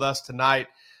show with us tonight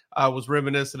was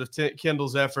reminiscent of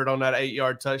Kendall's effort on that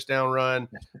 8-yard touchdown run.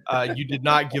 You did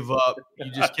not give up.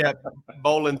 You just kept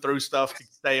bowling through stuff to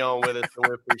stay on with it, so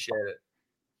we appreciate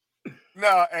it.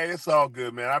 No, hey, it's all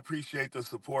good, man. I appreciate the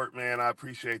support, man. I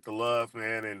appreciate the love,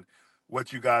 man, and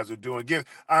what you guys are doing.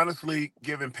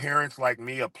 Giving parents like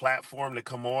me a platform to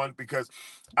come on, because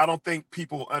I don't think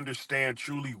people understand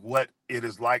truly what it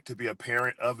is like to be a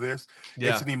parent of this.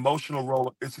 Yeah. It's an emotional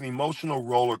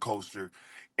roller coaster.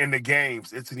 In the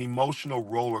games, it's an emotional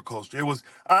roller coaster. It was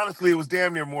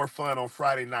damn near more fun on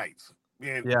Friday nights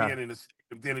being in this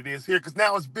than it is here, because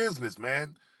now it's business,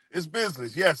 man. It's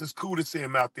business. Yes, it's cool to see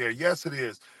him out there. Yes, it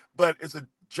is. But it's a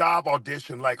job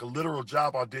audition, like a literal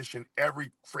job audition every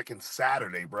freaking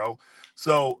Saturday, bro.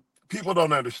 So people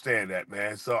don't understand that,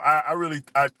 man. So I really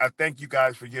thank you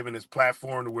guys for giving this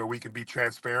platform to where we can be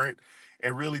transparent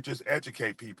and really just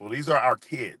educate people. These are our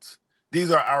kids. These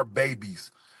are our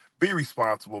babies. Be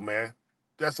responsible, man.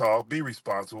 That's all. Be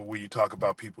responsible when you talk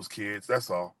about people's kids. That's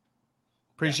all.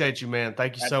 Appreciate you, man.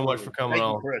 Thank you so much for coming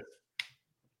on. Chris.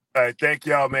 All right, thank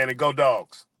y'all, man, and go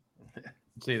Dogs.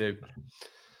 See you, dude.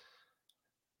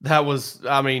 That was,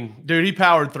 dude, he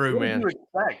powered through, man.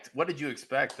 What did you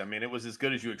expect? I mean, it was as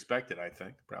good as you expected, I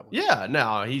think, probably. Yeah,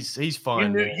 no, he's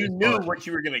fun. You knew what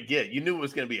you were going to get. You knew it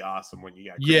was going to be awesome when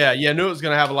you got. Yeah, knew it was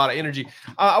going to have a lot of energy.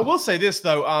 I will say this,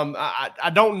 though.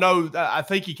 I don't know. I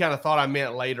think he kind of thought I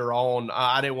meant later on.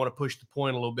 I didn't want to push the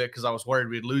point a little bit because I was worried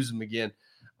we'd lose him again.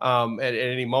 at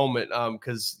any moment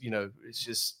because, it's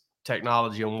just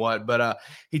technology and what. But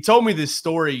he told me this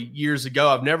story years ago.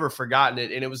 I've never forgotten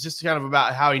it. And it was just kind of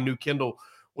about how he knew Kendall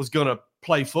was going to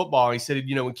play football. He said,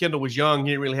 when Kendall was young,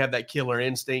 he didn't really have that killer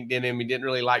instinct in him. He didn't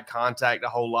really like contact a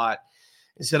whole lot.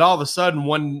 He said all of a sudden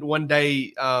one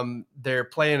day they're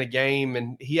playing a game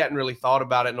and he hadn't really thought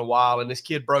about it in a while. And this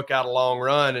kid broke out a long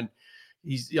run and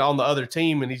he's on the other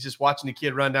team and he's just watching the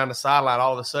kid run down the sideline.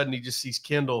 All of a sudden he just sees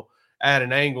Kendall at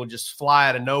an angle, just fly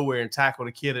out of nowhere and tackle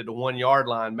the kid at the 1 yard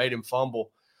line, made him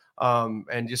fumble,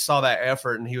 and just saw that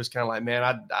effort. And he was kind of like,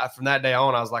 man, I from that day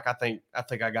on, I was like, I think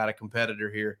I got a competitor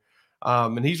here.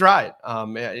 And he's right.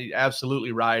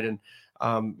 Absolutely right. And,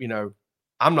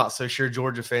 I'm not so sure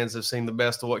Georgia fans have seen the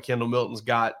best of what Kendall Milton's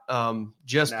got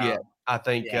yet. I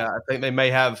think they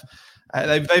may have.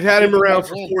 They've had him around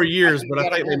for 4 years, but I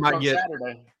think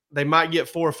they might get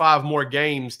 4 or 5 more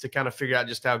games to kind of figure out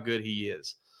just how good he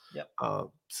is. Yep.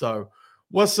 So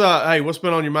what's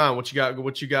been on your mind? What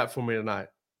you got for me tonight?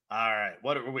 All right.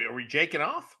 What are we jaking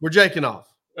off? We're jaking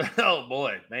off. Oh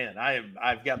boy, man.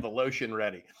 I've got the lotion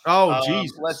ready. Oh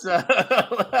geez.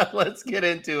 Let's get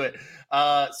into it.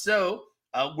 So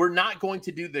we're not going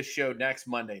to do this show next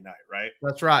Monday night, right?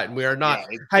 That's right. We are not.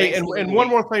 Hey, and one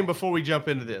more thing before we jump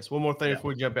into this. Before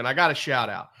we jump in. I got a shout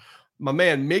out. My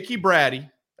man Mickey Brady,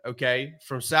 okay,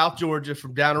 from South Georgia,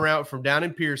 from down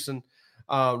in Pearson.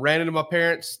 Ran into my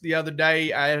parents the other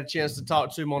day. I had a chance to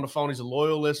talk to him on the phone. He's a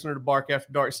loyal listener to Bark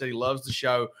After Dark. Said he loves the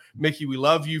show. Mickey, we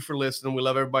love you for listening. We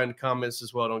love everybody in the comments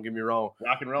as well. Don't get me wrong.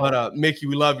 Rock and roll. But Mickey,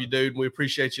 we love you, dude. We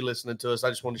appreciate you listening to us. I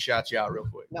just wanted to shout you out real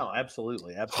quick. No,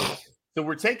 absolutely. So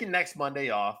we're taking next Monday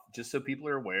off, just so people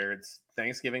are aware. It's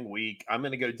Thanksgiving week. I'm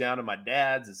going to go down to my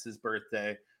dad's. It's his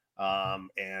birthday.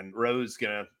 And Rose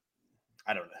going to,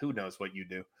 I don't know. Who knows what you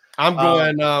do? I'm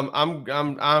going.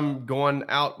 I'm going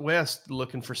out west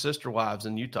looking for sister wives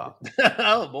in Utah.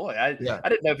 Oh boy, I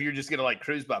didn't know if you were just gonna like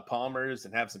cruise by Palmer's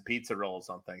and have some pizza rolls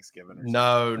on Thanksgiving. Or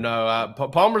no.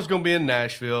 Palmer's gonna be in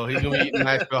Nashville. He's gonna be eating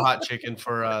Nashville hot chicken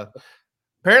for.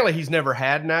 Apparently, he's never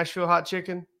had Nashville hot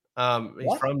chicken.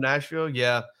 He's from Nashville.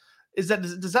 Yeah, does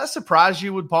that surprise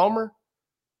you with Palmer?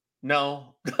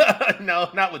 No, no,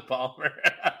 not with Palmer.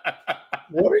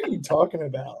 What are you talking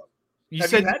about? You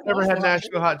said you never had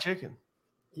Nashville hot chicken.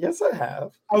 Yes, I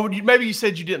have. Oh, maybe you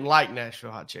said you didn't like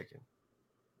Nashville hot chicken.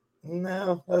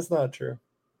 No, that's not true.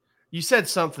 You said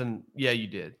something. Yeah, you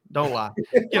did. Don't lie.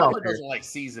 Palmer doesn't like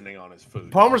seasoning on his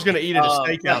food. Palmer's going to eat at a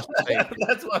steakhouse.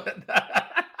 That's what.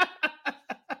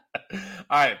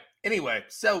 All right. Anyway,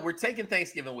 so we're taking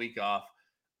Thanksgiving week off.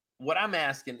 What I'm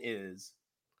asking is,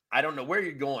 I don't know where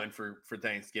you're going for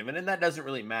Thanksgiving, and that doesn't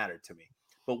really matter to me.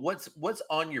 But what's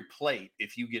on your plate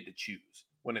if you get to choose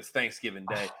when it's Thanksgiving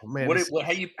Day? Oh, man,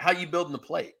 how you building the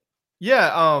plate?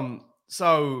 Yeah.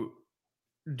 So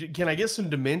can I get some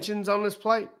dimensions on this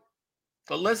plate?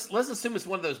 But let's assume it's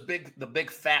one of those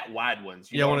big fat wide ones.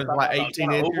 One of like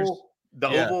 18 inches.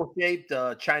 Oval shaped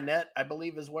chinette, I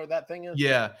believe, is where that thing is.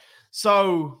 Yeah.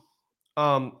 So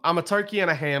I'm a turkey and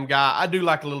a ham guy. I do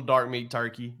like a little dark meat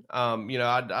turkey. I'm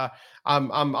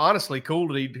honestly cool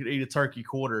to eat a turkey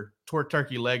quarter.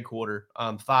 Turkey leg quarter,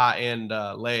 thigh and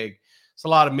leg. It's a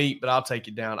lot of meat, but I'll take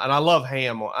it down. And I love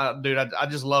ham, dude. I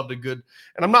just love the good.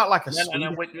 And I'm not like a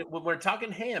sweet. When we're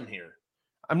talking ham here,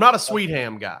 I'm not a sweet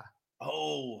ham guy.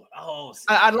 Oh,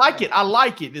 I like it. I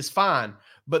like it. It's fine.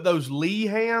 But those Lee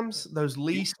hams, those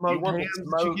Lee smoked hams,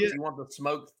 you want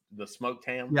the smoked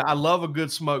ham? Yeah, I love a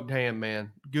good smoked ham,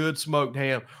 man. Good smoked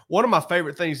ham. One of my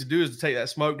favorite things to do is to take that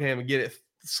smoked ham and get it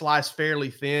sliced fairly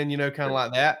thin, kind of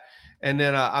like that. And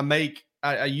then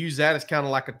I use that as kind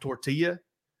of like a tortilla,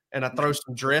 and I throw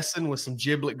some dressing with some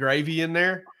giblet gravy in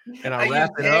there, and I wrap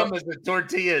it up. Ham as a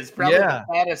tortilla is probably the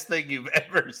fattest thing you've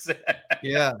ever said.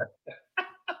 Yeah.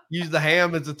 Use the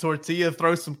ham as a tortilla,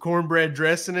 throw some cornbread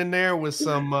dressing in there with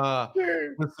some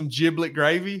giblet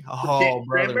gravy. Oh,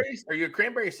 brother. Cranberries? Are you a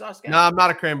cranberry sauce guy? No, I'm not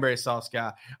a cranberry sauce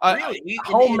guy. Really?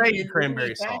 Homemade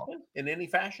cranberry sauce. In any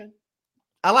fashion?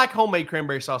 I like homemade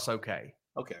cranberry sauce okay.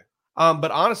 Okay.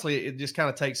 But honestly, it just kind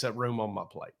of takes up room on my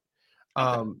plate.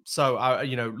 So I,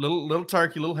 little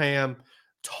turkey, little ham,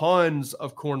 tons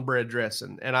of cornbread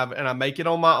dressing, and I make it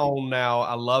on my own now.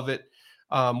 I love it.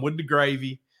 With the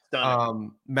gravy,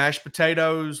 mashed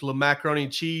potatoes, little macaroni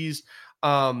and cheese.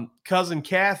 Cousin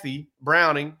Kathy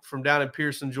Browning from down in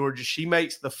Pearson, Georgia, she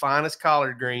makes the finest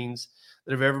collard greens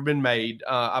that have ever been made.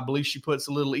 I believe she puts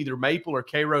a little either maple or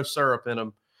Karo syrup in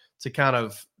them to kind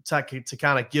of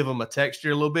give them a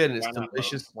texture a little bit, and it's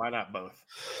delicious. Why not both?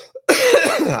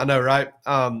 I know, right?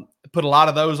 Put a lot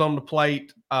of those on the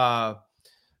plate.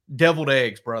 Deviled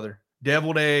eggs, brother.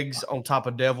 deviled eggs on top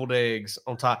of deviled eggs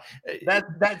on top.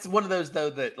 That's one of those though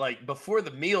that like before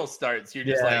the meal starts, you're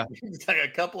just like just like a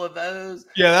couple of those.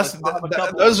 Yeah,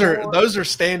 Those those are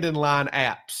standing line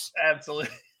apps. Absolutely.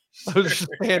 Those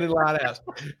are standing line apps.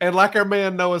 And like our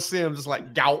man Noah Sims, it's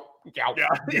like gout.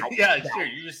 Yeah, sure.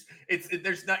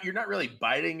 You're not really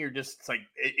biting, you're just like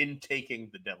intaking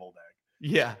the deviled egg.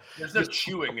 Yeah. There's no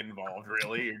chewing involved,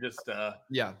 really. You're just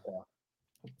yeah.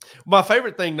 My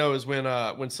favorite thing though is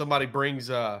when somebody brings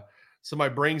the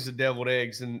deviled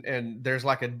eggs and there's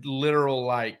like a literal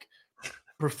like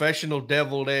professional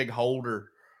deviled egg holder.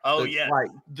 Oh yeah,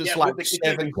 like just like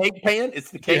the cake pan.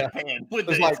 It's the cake pan with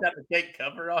it's got the cake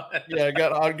cover on it. Yeah,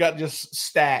 I got just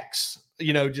stacks.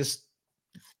 Just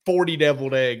 40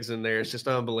 deviled eggs in there. It's just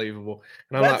unbelievable.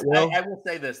 And I'm like, I will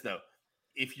say this though,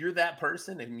 if you're that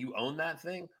person and you own that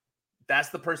thing, that's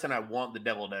the person I want the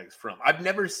deviled eggs from. I've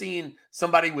never seen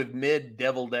somebody with mid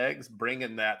deviled eggs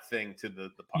bringing that thing to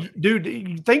the party.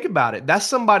 Dude, think about it. That's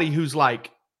somebody who's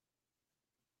like,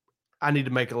 I need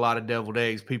to make a lot of deviled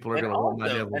eggs. People are going to want my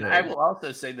deviled eggs. And I will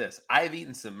also say this. I've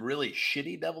eaten some really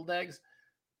shitty deviled eggs.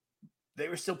 They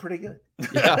were still pretty good.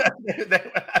 Yeah.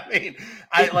 I mean,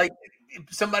 I like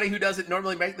somebody who doesn't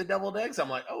normally make the deviled eggs. I'm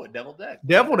like, oh, a deviled egg.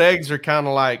 Deviled eggs are kind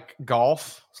of like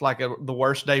golf. It's like the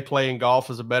worst day playing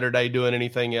golf is a better day doing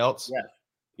anything else.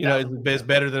 Yeah. It's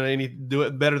better than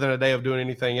a day of doing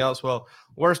anything else. Well,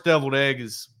 worst deviled egg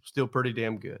is still pretty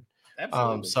damn good.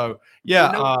 Absolutely. So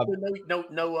yeah,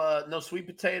 no sweet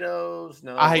potatoes.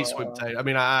 No, I hate sweet potatoes. I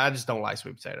mean, I just don't like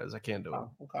sweet potatoes. I can't do it.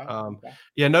 Okay.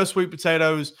 Yeah, no sweet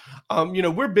potatoes.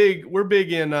 We're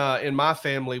big in my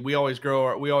family. We always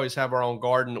have our own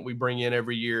garden that we bring in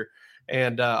every year,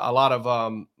 and a lot of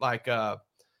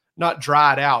not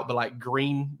dried out, but like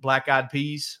green black-eyed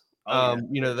peas.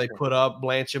 They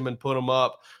blanch them and put them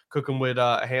up, cook them with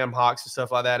ham hocks and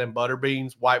stuff like that, and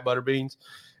white butter beans.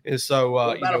 And so,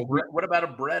 what about a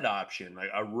bread option,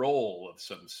 like a roll of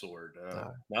some sort?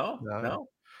 No,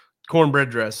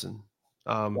 cornbread dressing.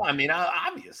 Well, I mean,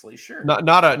 obviously, sure.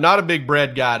 Not a big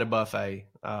bread guy at a buffet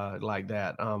like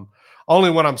that. Only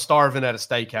when I'm starving at a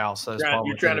steakhouse.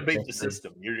 You're trying to beat the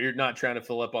system. You're not trying to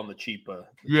fill up on the cheap.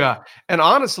 Yeah, and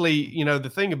honestly, the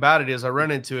thing about it is, I run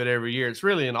into it every year. It's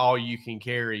really an all you can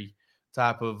carry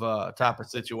type of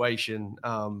situation.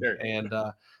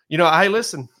 Hey,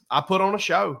 listen, I put on a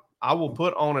show. I will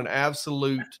put on an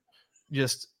absolute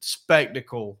just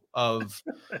spectacle of,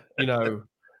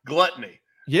 gluttony.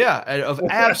 Yeah, of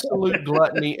absolute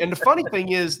gluttony. And the funny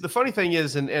thing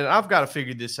is, and I've got to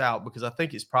figure this out because I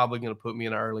think it's probably going to put me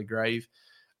in an early grave.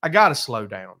 I got to slow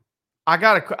down. I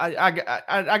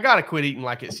gotta quit eating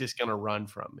like it's just going to run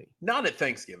from me. Not at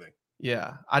Thanksgiving.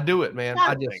 Yeah, I do it, man.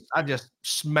 I just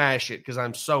smash it because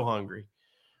I'm so hungry.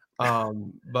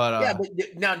 But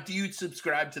now, do you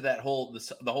subscribe to that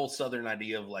the whole Southern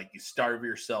idea of like you starve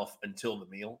yourself until the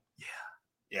meal?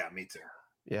 Yeah, me too.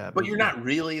 Yeah, but you're not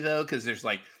really though, because there's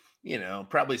like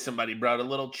probably somebody brought a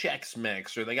little Chex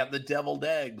Mix, or they got the deviled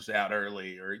eggs out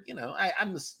early, or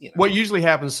I'm just What usually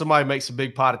happens? Somebody makes a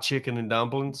big pot of chicken and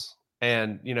dumplings,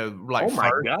 and like oh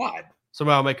my god.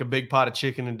 Somebody will make a big pot of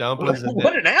chicken and dumplings.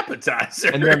 What an appetizer.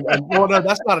 And then, no,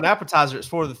 that's not an appetizer. It's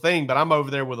for the thing. But I'm over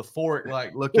there with a fork,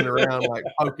 like looking around, like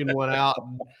poking one out,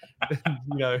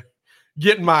 and,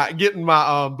 getting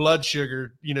my blood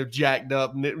sugar, jacked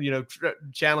up,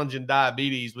 challenging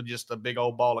diabetes with just a big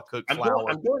old ball of cooked flour.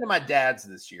 I'm going to my dad's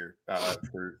this year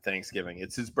for Thanksgiving.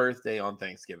 It's his birthday on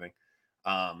Thanksgiving.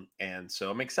 And so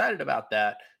I'm excited about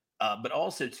that. But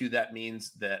also, too, that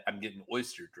means that I'm getting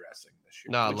oyster dressing this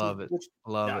year. No, I love it.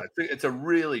 It's a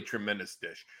really tremendous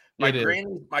dish. My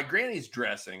granny's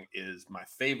dressing is my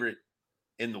favorite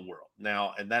in the world.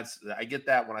 Now, and I get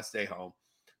that when I stay home.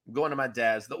 I'm going to my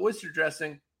dad's. The oyster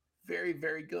dressing, very,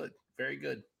 very good. Very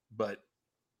good. But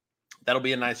that'll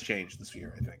be a nice change this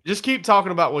year, I think. Just keep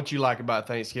talking about what you like about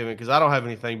Thanksgiving, because I don't have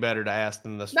anything better to ask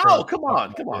than this. No, come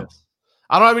on.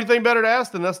 I don't have anything better to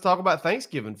ask than us to talk about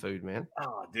Thanksgiving food, man.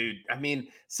 Oh, dude. I mean,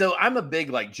 so I'm a big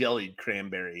like jellied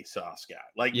cranberry sauce guy.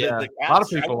 Like, a lot of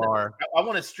people are. I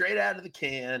want it straight out of the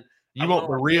can. You want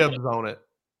the ribs on it.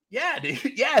 Yeah,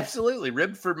 dude. Yeah, absolutely.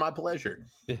 Rib for my pleasure.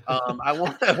 I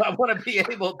want to be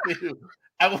able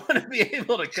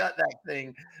to cut that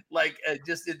thing like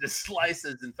just into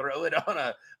slices and throw it on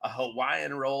a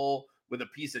Hawaiian roll with a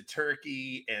piece of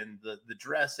turkey and the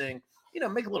dressing.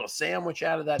 Make a little sandwich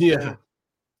out of that thing.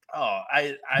 Oh,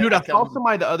 I saw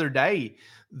somebody the other day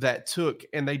that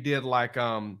they did like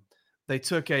they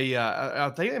took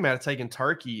I think they might have taken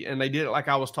turkey, and they did it like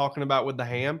I was talking about with the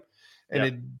ham, and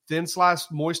it thin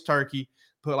sliced moist turkey,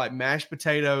 put like mashed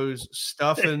potatoes,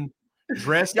 stuffing,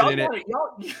 dressed y'all in it.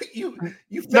 you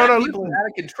fat people listen. are out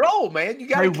of control, man. You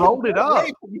got They rolled it up.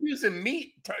 Using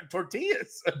meat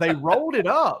tortillas. They rolled it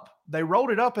up. They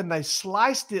rolled it up and they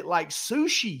sliced it like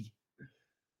sushi.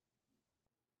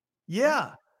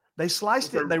 Yeah, they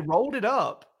sliced it. They rolled it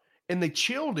up and they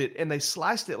chilled it and they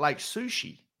sliced it like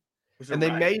sushi. And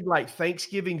they made like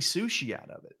Thanksgiving sushi out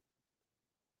of it.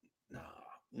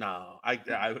 No,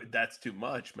 I that's too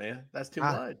much, man. That's too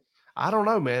much. I don't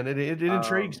know, man. It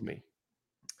intrigues me.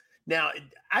 Now,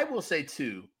 I will say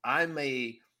too,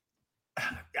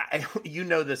 you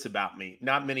know this about me.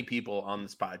 Not many people on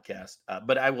this podcast,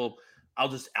 but I'll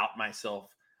just out myself.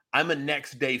 I'm a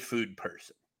next day food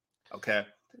person. Okay.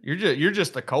 You're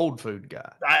just a cold food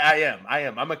guy. I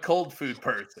am. I'm a cold food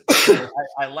person.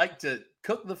 I like to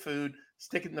cook the food,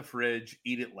 stick it in the fridge,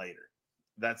 eat it later.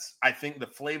 I think the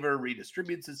flavor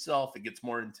redistributes itself. It gets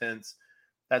more intense.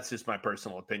 That's just my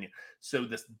personal opinion. So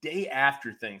this day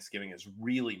after Thanksgiving is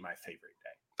really my favorite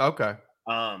day. Okay.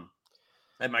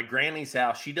 At my granny's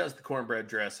house, she does the cornbread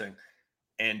dressing.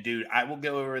 And dude, I will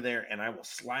go over there and I will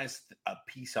slice a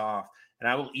piece off and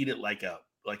I will eat it like a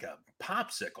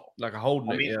popsicle. Like a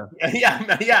holding it,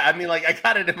 yeah. I mean, like I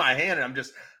got it in my hand and I'm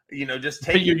just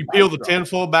taking you peel the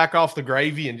tinfoil back off the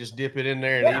gravy and just dip it in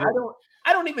there and eat it.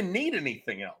 I don't even need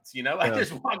anything else, I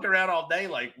just walk around all day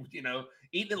like,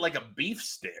 eating it like a beef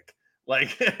stick.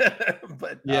 Like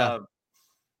but yeah.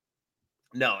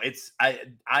 No, I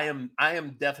am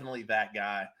definitely that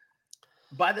guy.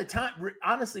 By the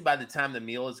time the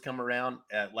meal has come around,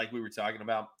 like we were talking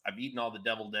about, I've eaten all the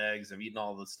deviled eggs, I've eaten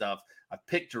all the stuff. I've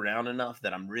picked around enough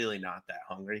that I'm really not that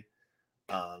hungry.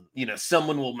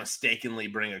 Someone will mistakenly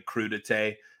bring a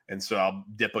crudité, and so I'll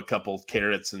dip a couple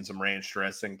carrots and some ranch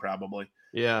dressing, probably.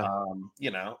 Yeah.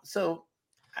 So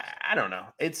I don't know.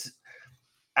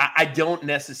 I don't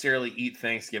necessarily eat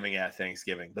Thanksgiving at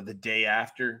Thanksgiving, but the day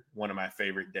after, one of my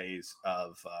favorite days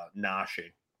of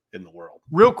noshing in the world.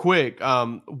 Real quick,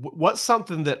 what's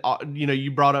something that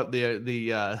you brought up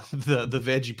the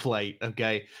veggie plate?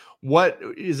 Okay, what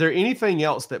is there anything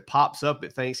else that pops up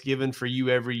at Thanksgiving for you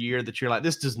every year that you're like,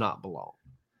 this does not belong?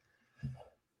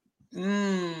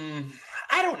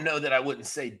 I don't know that I wouldn't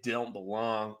say don't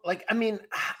belong. Like, I mean,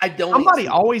 I don't. Somebody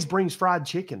always brings fried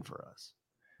chicken for us.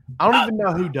 I don't even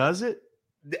know who does it.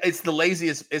 It's the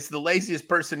laziest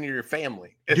person in your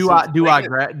family. Do I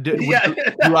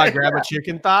grab a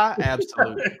chicken thigh?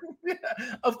 Absolutely. Yeah,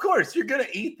 of course, you're gonna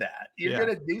eat that. You're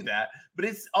gonna do that. But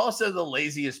it's also the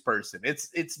laziest person. It's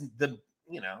the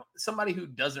somebody who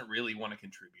doesn't really want to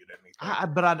contribute anything.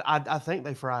 But I think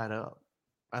they fry it up.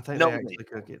 I think they actually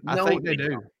cook it. I think they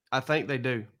do. I think they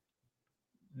do.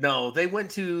 No, they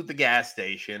went to the gas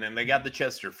station and they got the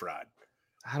Chester fried.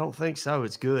 I don't think so.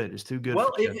 It's good. It's too good.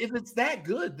 Well, if it's that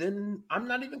good, then I'm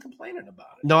not even complaining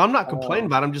about it. No, I'm not complaining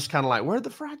about it. I'm just kind of like, where'd the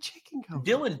fried chicken come from?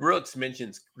 Dylan Brooks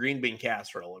mentions green bean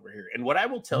casserole over here. And what I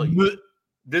will tell you,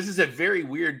 this is a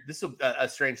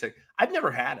strange thing. I've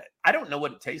never had it. I don't know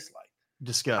what it tastes like.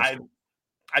 Disgusting.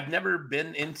 I've never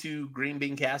been into green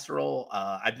bean casserole.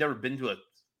 I've never been to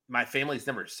my family's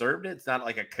never served it. It's not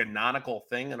like a canonical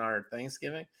thing in our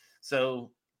Thanksgiving. So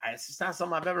it's just not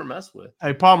something I've ever messed with.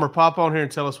 Hey, Palmer, pop on here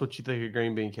and tell us what you think of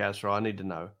green bean casserole. I need to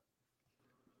know.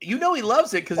 He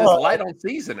loves it because it's light on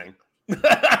seasoning. It's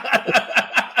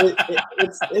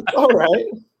all right.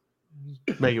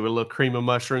 Make it with a little cream of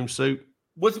mushroom soup.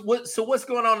 So what's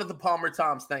going on at the Palmer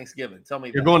Tom's Thanksgiving? Tell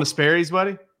me. You're going to Sperry's,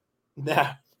 buddy?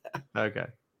 Nah. Okay.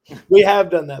 We have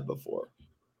done that before.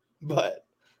 But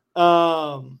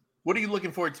what are you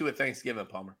looking forward to at Thanksgiving,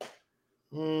 Palmer?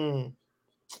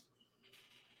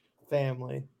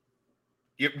 Family.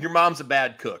 Your mom's a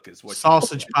bad cook, is what.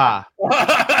 Sausage pie.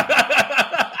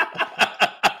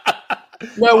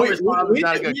 No, we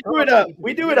do it up.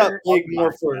 We do it up big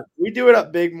more for. We do it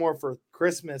up big more for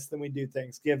Christmas than we do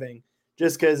Thanksgiving,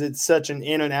 just because it's such an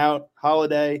in and out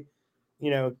holiday.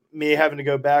 Me having to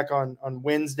go back on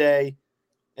Wednesday,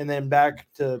 and then back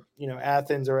to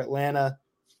Athens or Atlanta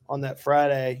on that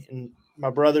Friday, and my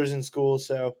brother's in school,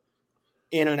 so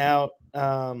in and out.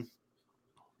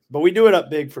 But we do it up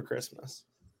big for Christmas.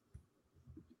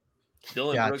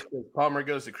 Dylan Brooks says Palmer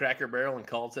goes to Cracker Barrel and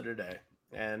calls it a day.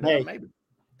 And maybe.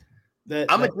 That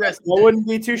wouldn't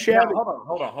be too shabby.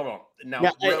 Hold on. Now,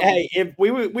 if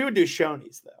we would do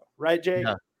Shoney's, though. Right, Jake?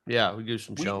 Yeah, we do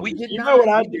some Shoney's. You know what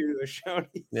I'd do to a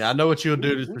Shoney's. Yeah, I know what you'll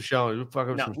do to Shoney's. We'll fuck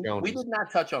up some Shoney's. We did not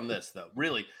touch on this, though,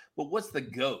 really. But what's the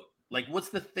GOAT? Like, what's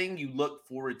the thing you look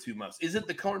forward to most? Is it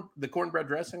the cornbread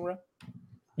dressing, bro?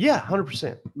 Yeah,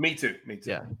 100%. Me too.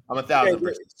 Yeah. I'm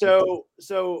 1,000%.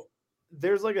 So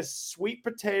there's like a sweet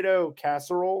potato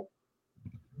casserole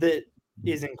that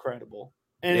is incredible.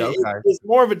 and it's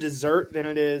more of a dessert than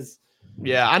it is.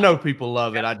 Yeah, I know people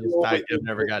love it. I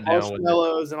never got down with it.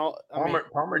 Marshmallows and all.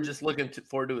 Palmer just looking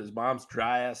forward to his mom's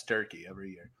dry ass turkey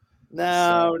every year.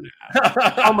 No.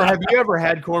 Palmer, have you ever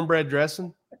had cornbread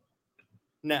dressing?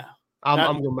 No.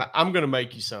 I'm gonna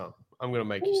make you some. I'm gonna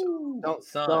make you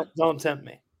some. Don't tempt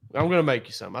me. I'm gonna make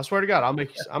you some. I swear to God, I'll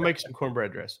make you some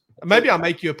cornbread dressing. Maybe I'll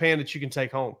make you a pan that you can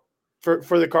take home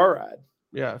for the car ride.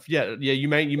 Yeah. You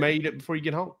may eat it before you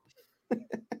get home.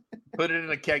 Put it in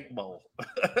a cake bowl,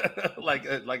 like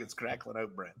it's crackling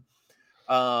oat bread.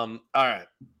 All right.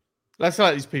 Let's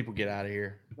let these people get out of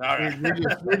here. All right.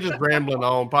 We're just rambling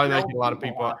on, probably making a lot of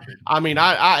people. I mean,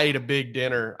 I ate a big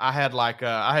dinner. I had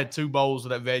I had 2 bowls of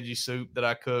that veggie soup that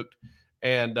I cooked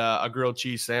and a grilled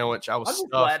cheese sandwich. I was I'm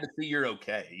stuffed. glad to see you're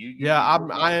okay.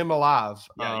 I am alive.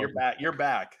 Yeah, you're back. You're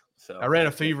back. So I ran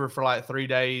a fever for like 3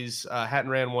 days. Hadn't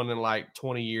ran one in like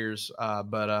 20 years.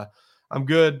 But I'm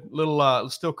good.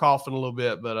 Still coughing a little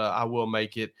bit, but I will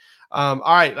make it. All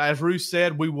right. As Ruth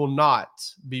said, we will not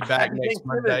be back next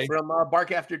Monday from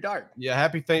Bark After Dark. Yeah.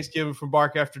 Happy Thanksgiving from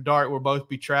Bark After Dark. We'll both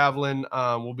be traveling.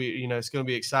 We'll be, it's going to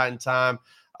be an exciting time.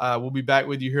 We'll be back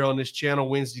with you here on this channel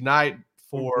Wednesday night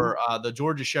for the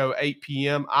Georgia show, 8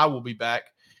 p.m. I will be back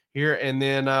here. And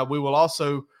then we will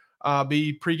also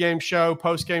be pregame show,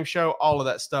 postgame show, all of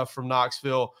that stuff from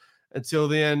Knoxville. Until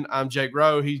then, I'm Jake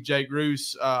Rowe. He's Jake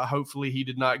Roos. Hopefully he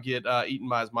did not get eaten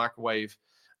by his microwave.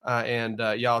 And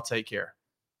y'all take care.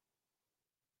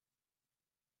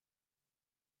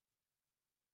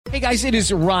 Hey guys, it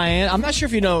is Ryan. I'm not sure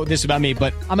if you know this about me,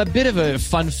 but I'm a bit of a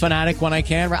fun fanatic when I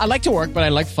can. I like to work, but I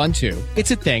like fun too. It's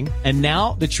a thing. And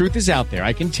now the truth is out there.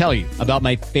 I can tell you about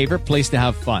my favorite place to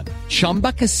have fun.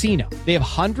 Chumba Casino. They have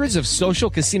hundreds of social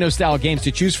casino style games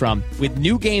to choose from with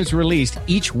new games released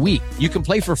each week. You can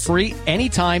play for free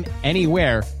anytime,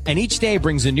 anywhere. And each day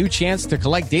brings a new chance to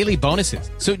collect daily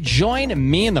bonuses. So join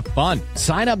me in the fun.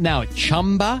 Sign up now at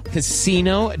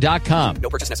ChumbaCasino.com. No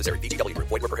purchase necessary. VGW Group.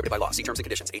 Void where prohibited by law. See terms and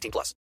conditions. 18+.